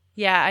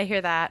 Yeah, I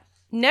hear that.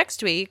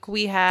 Next week,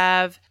 we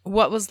have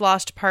What Was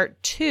Lost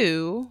Part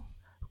 2.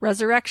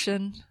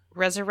 Resurrection.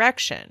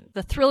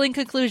 The thrilling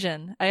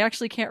conclusion. I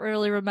actually can't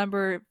really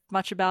remember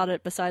much about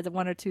it besides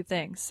one or two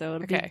things. So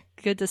it'll be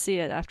good to see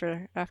it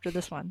after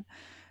this one.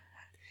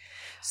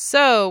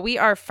 So we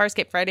are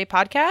Farscape Friday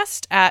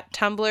podcast at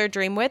Tumblr,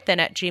 Dreamwidth, and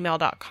at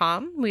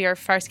gmail.com. We are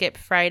Farscape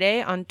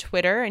Friday on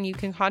Twitter, and you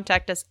can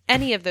contact us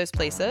any of those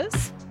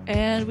places.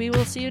 And we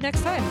will see you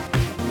next time.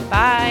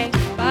 Bye.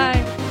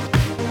 Bye.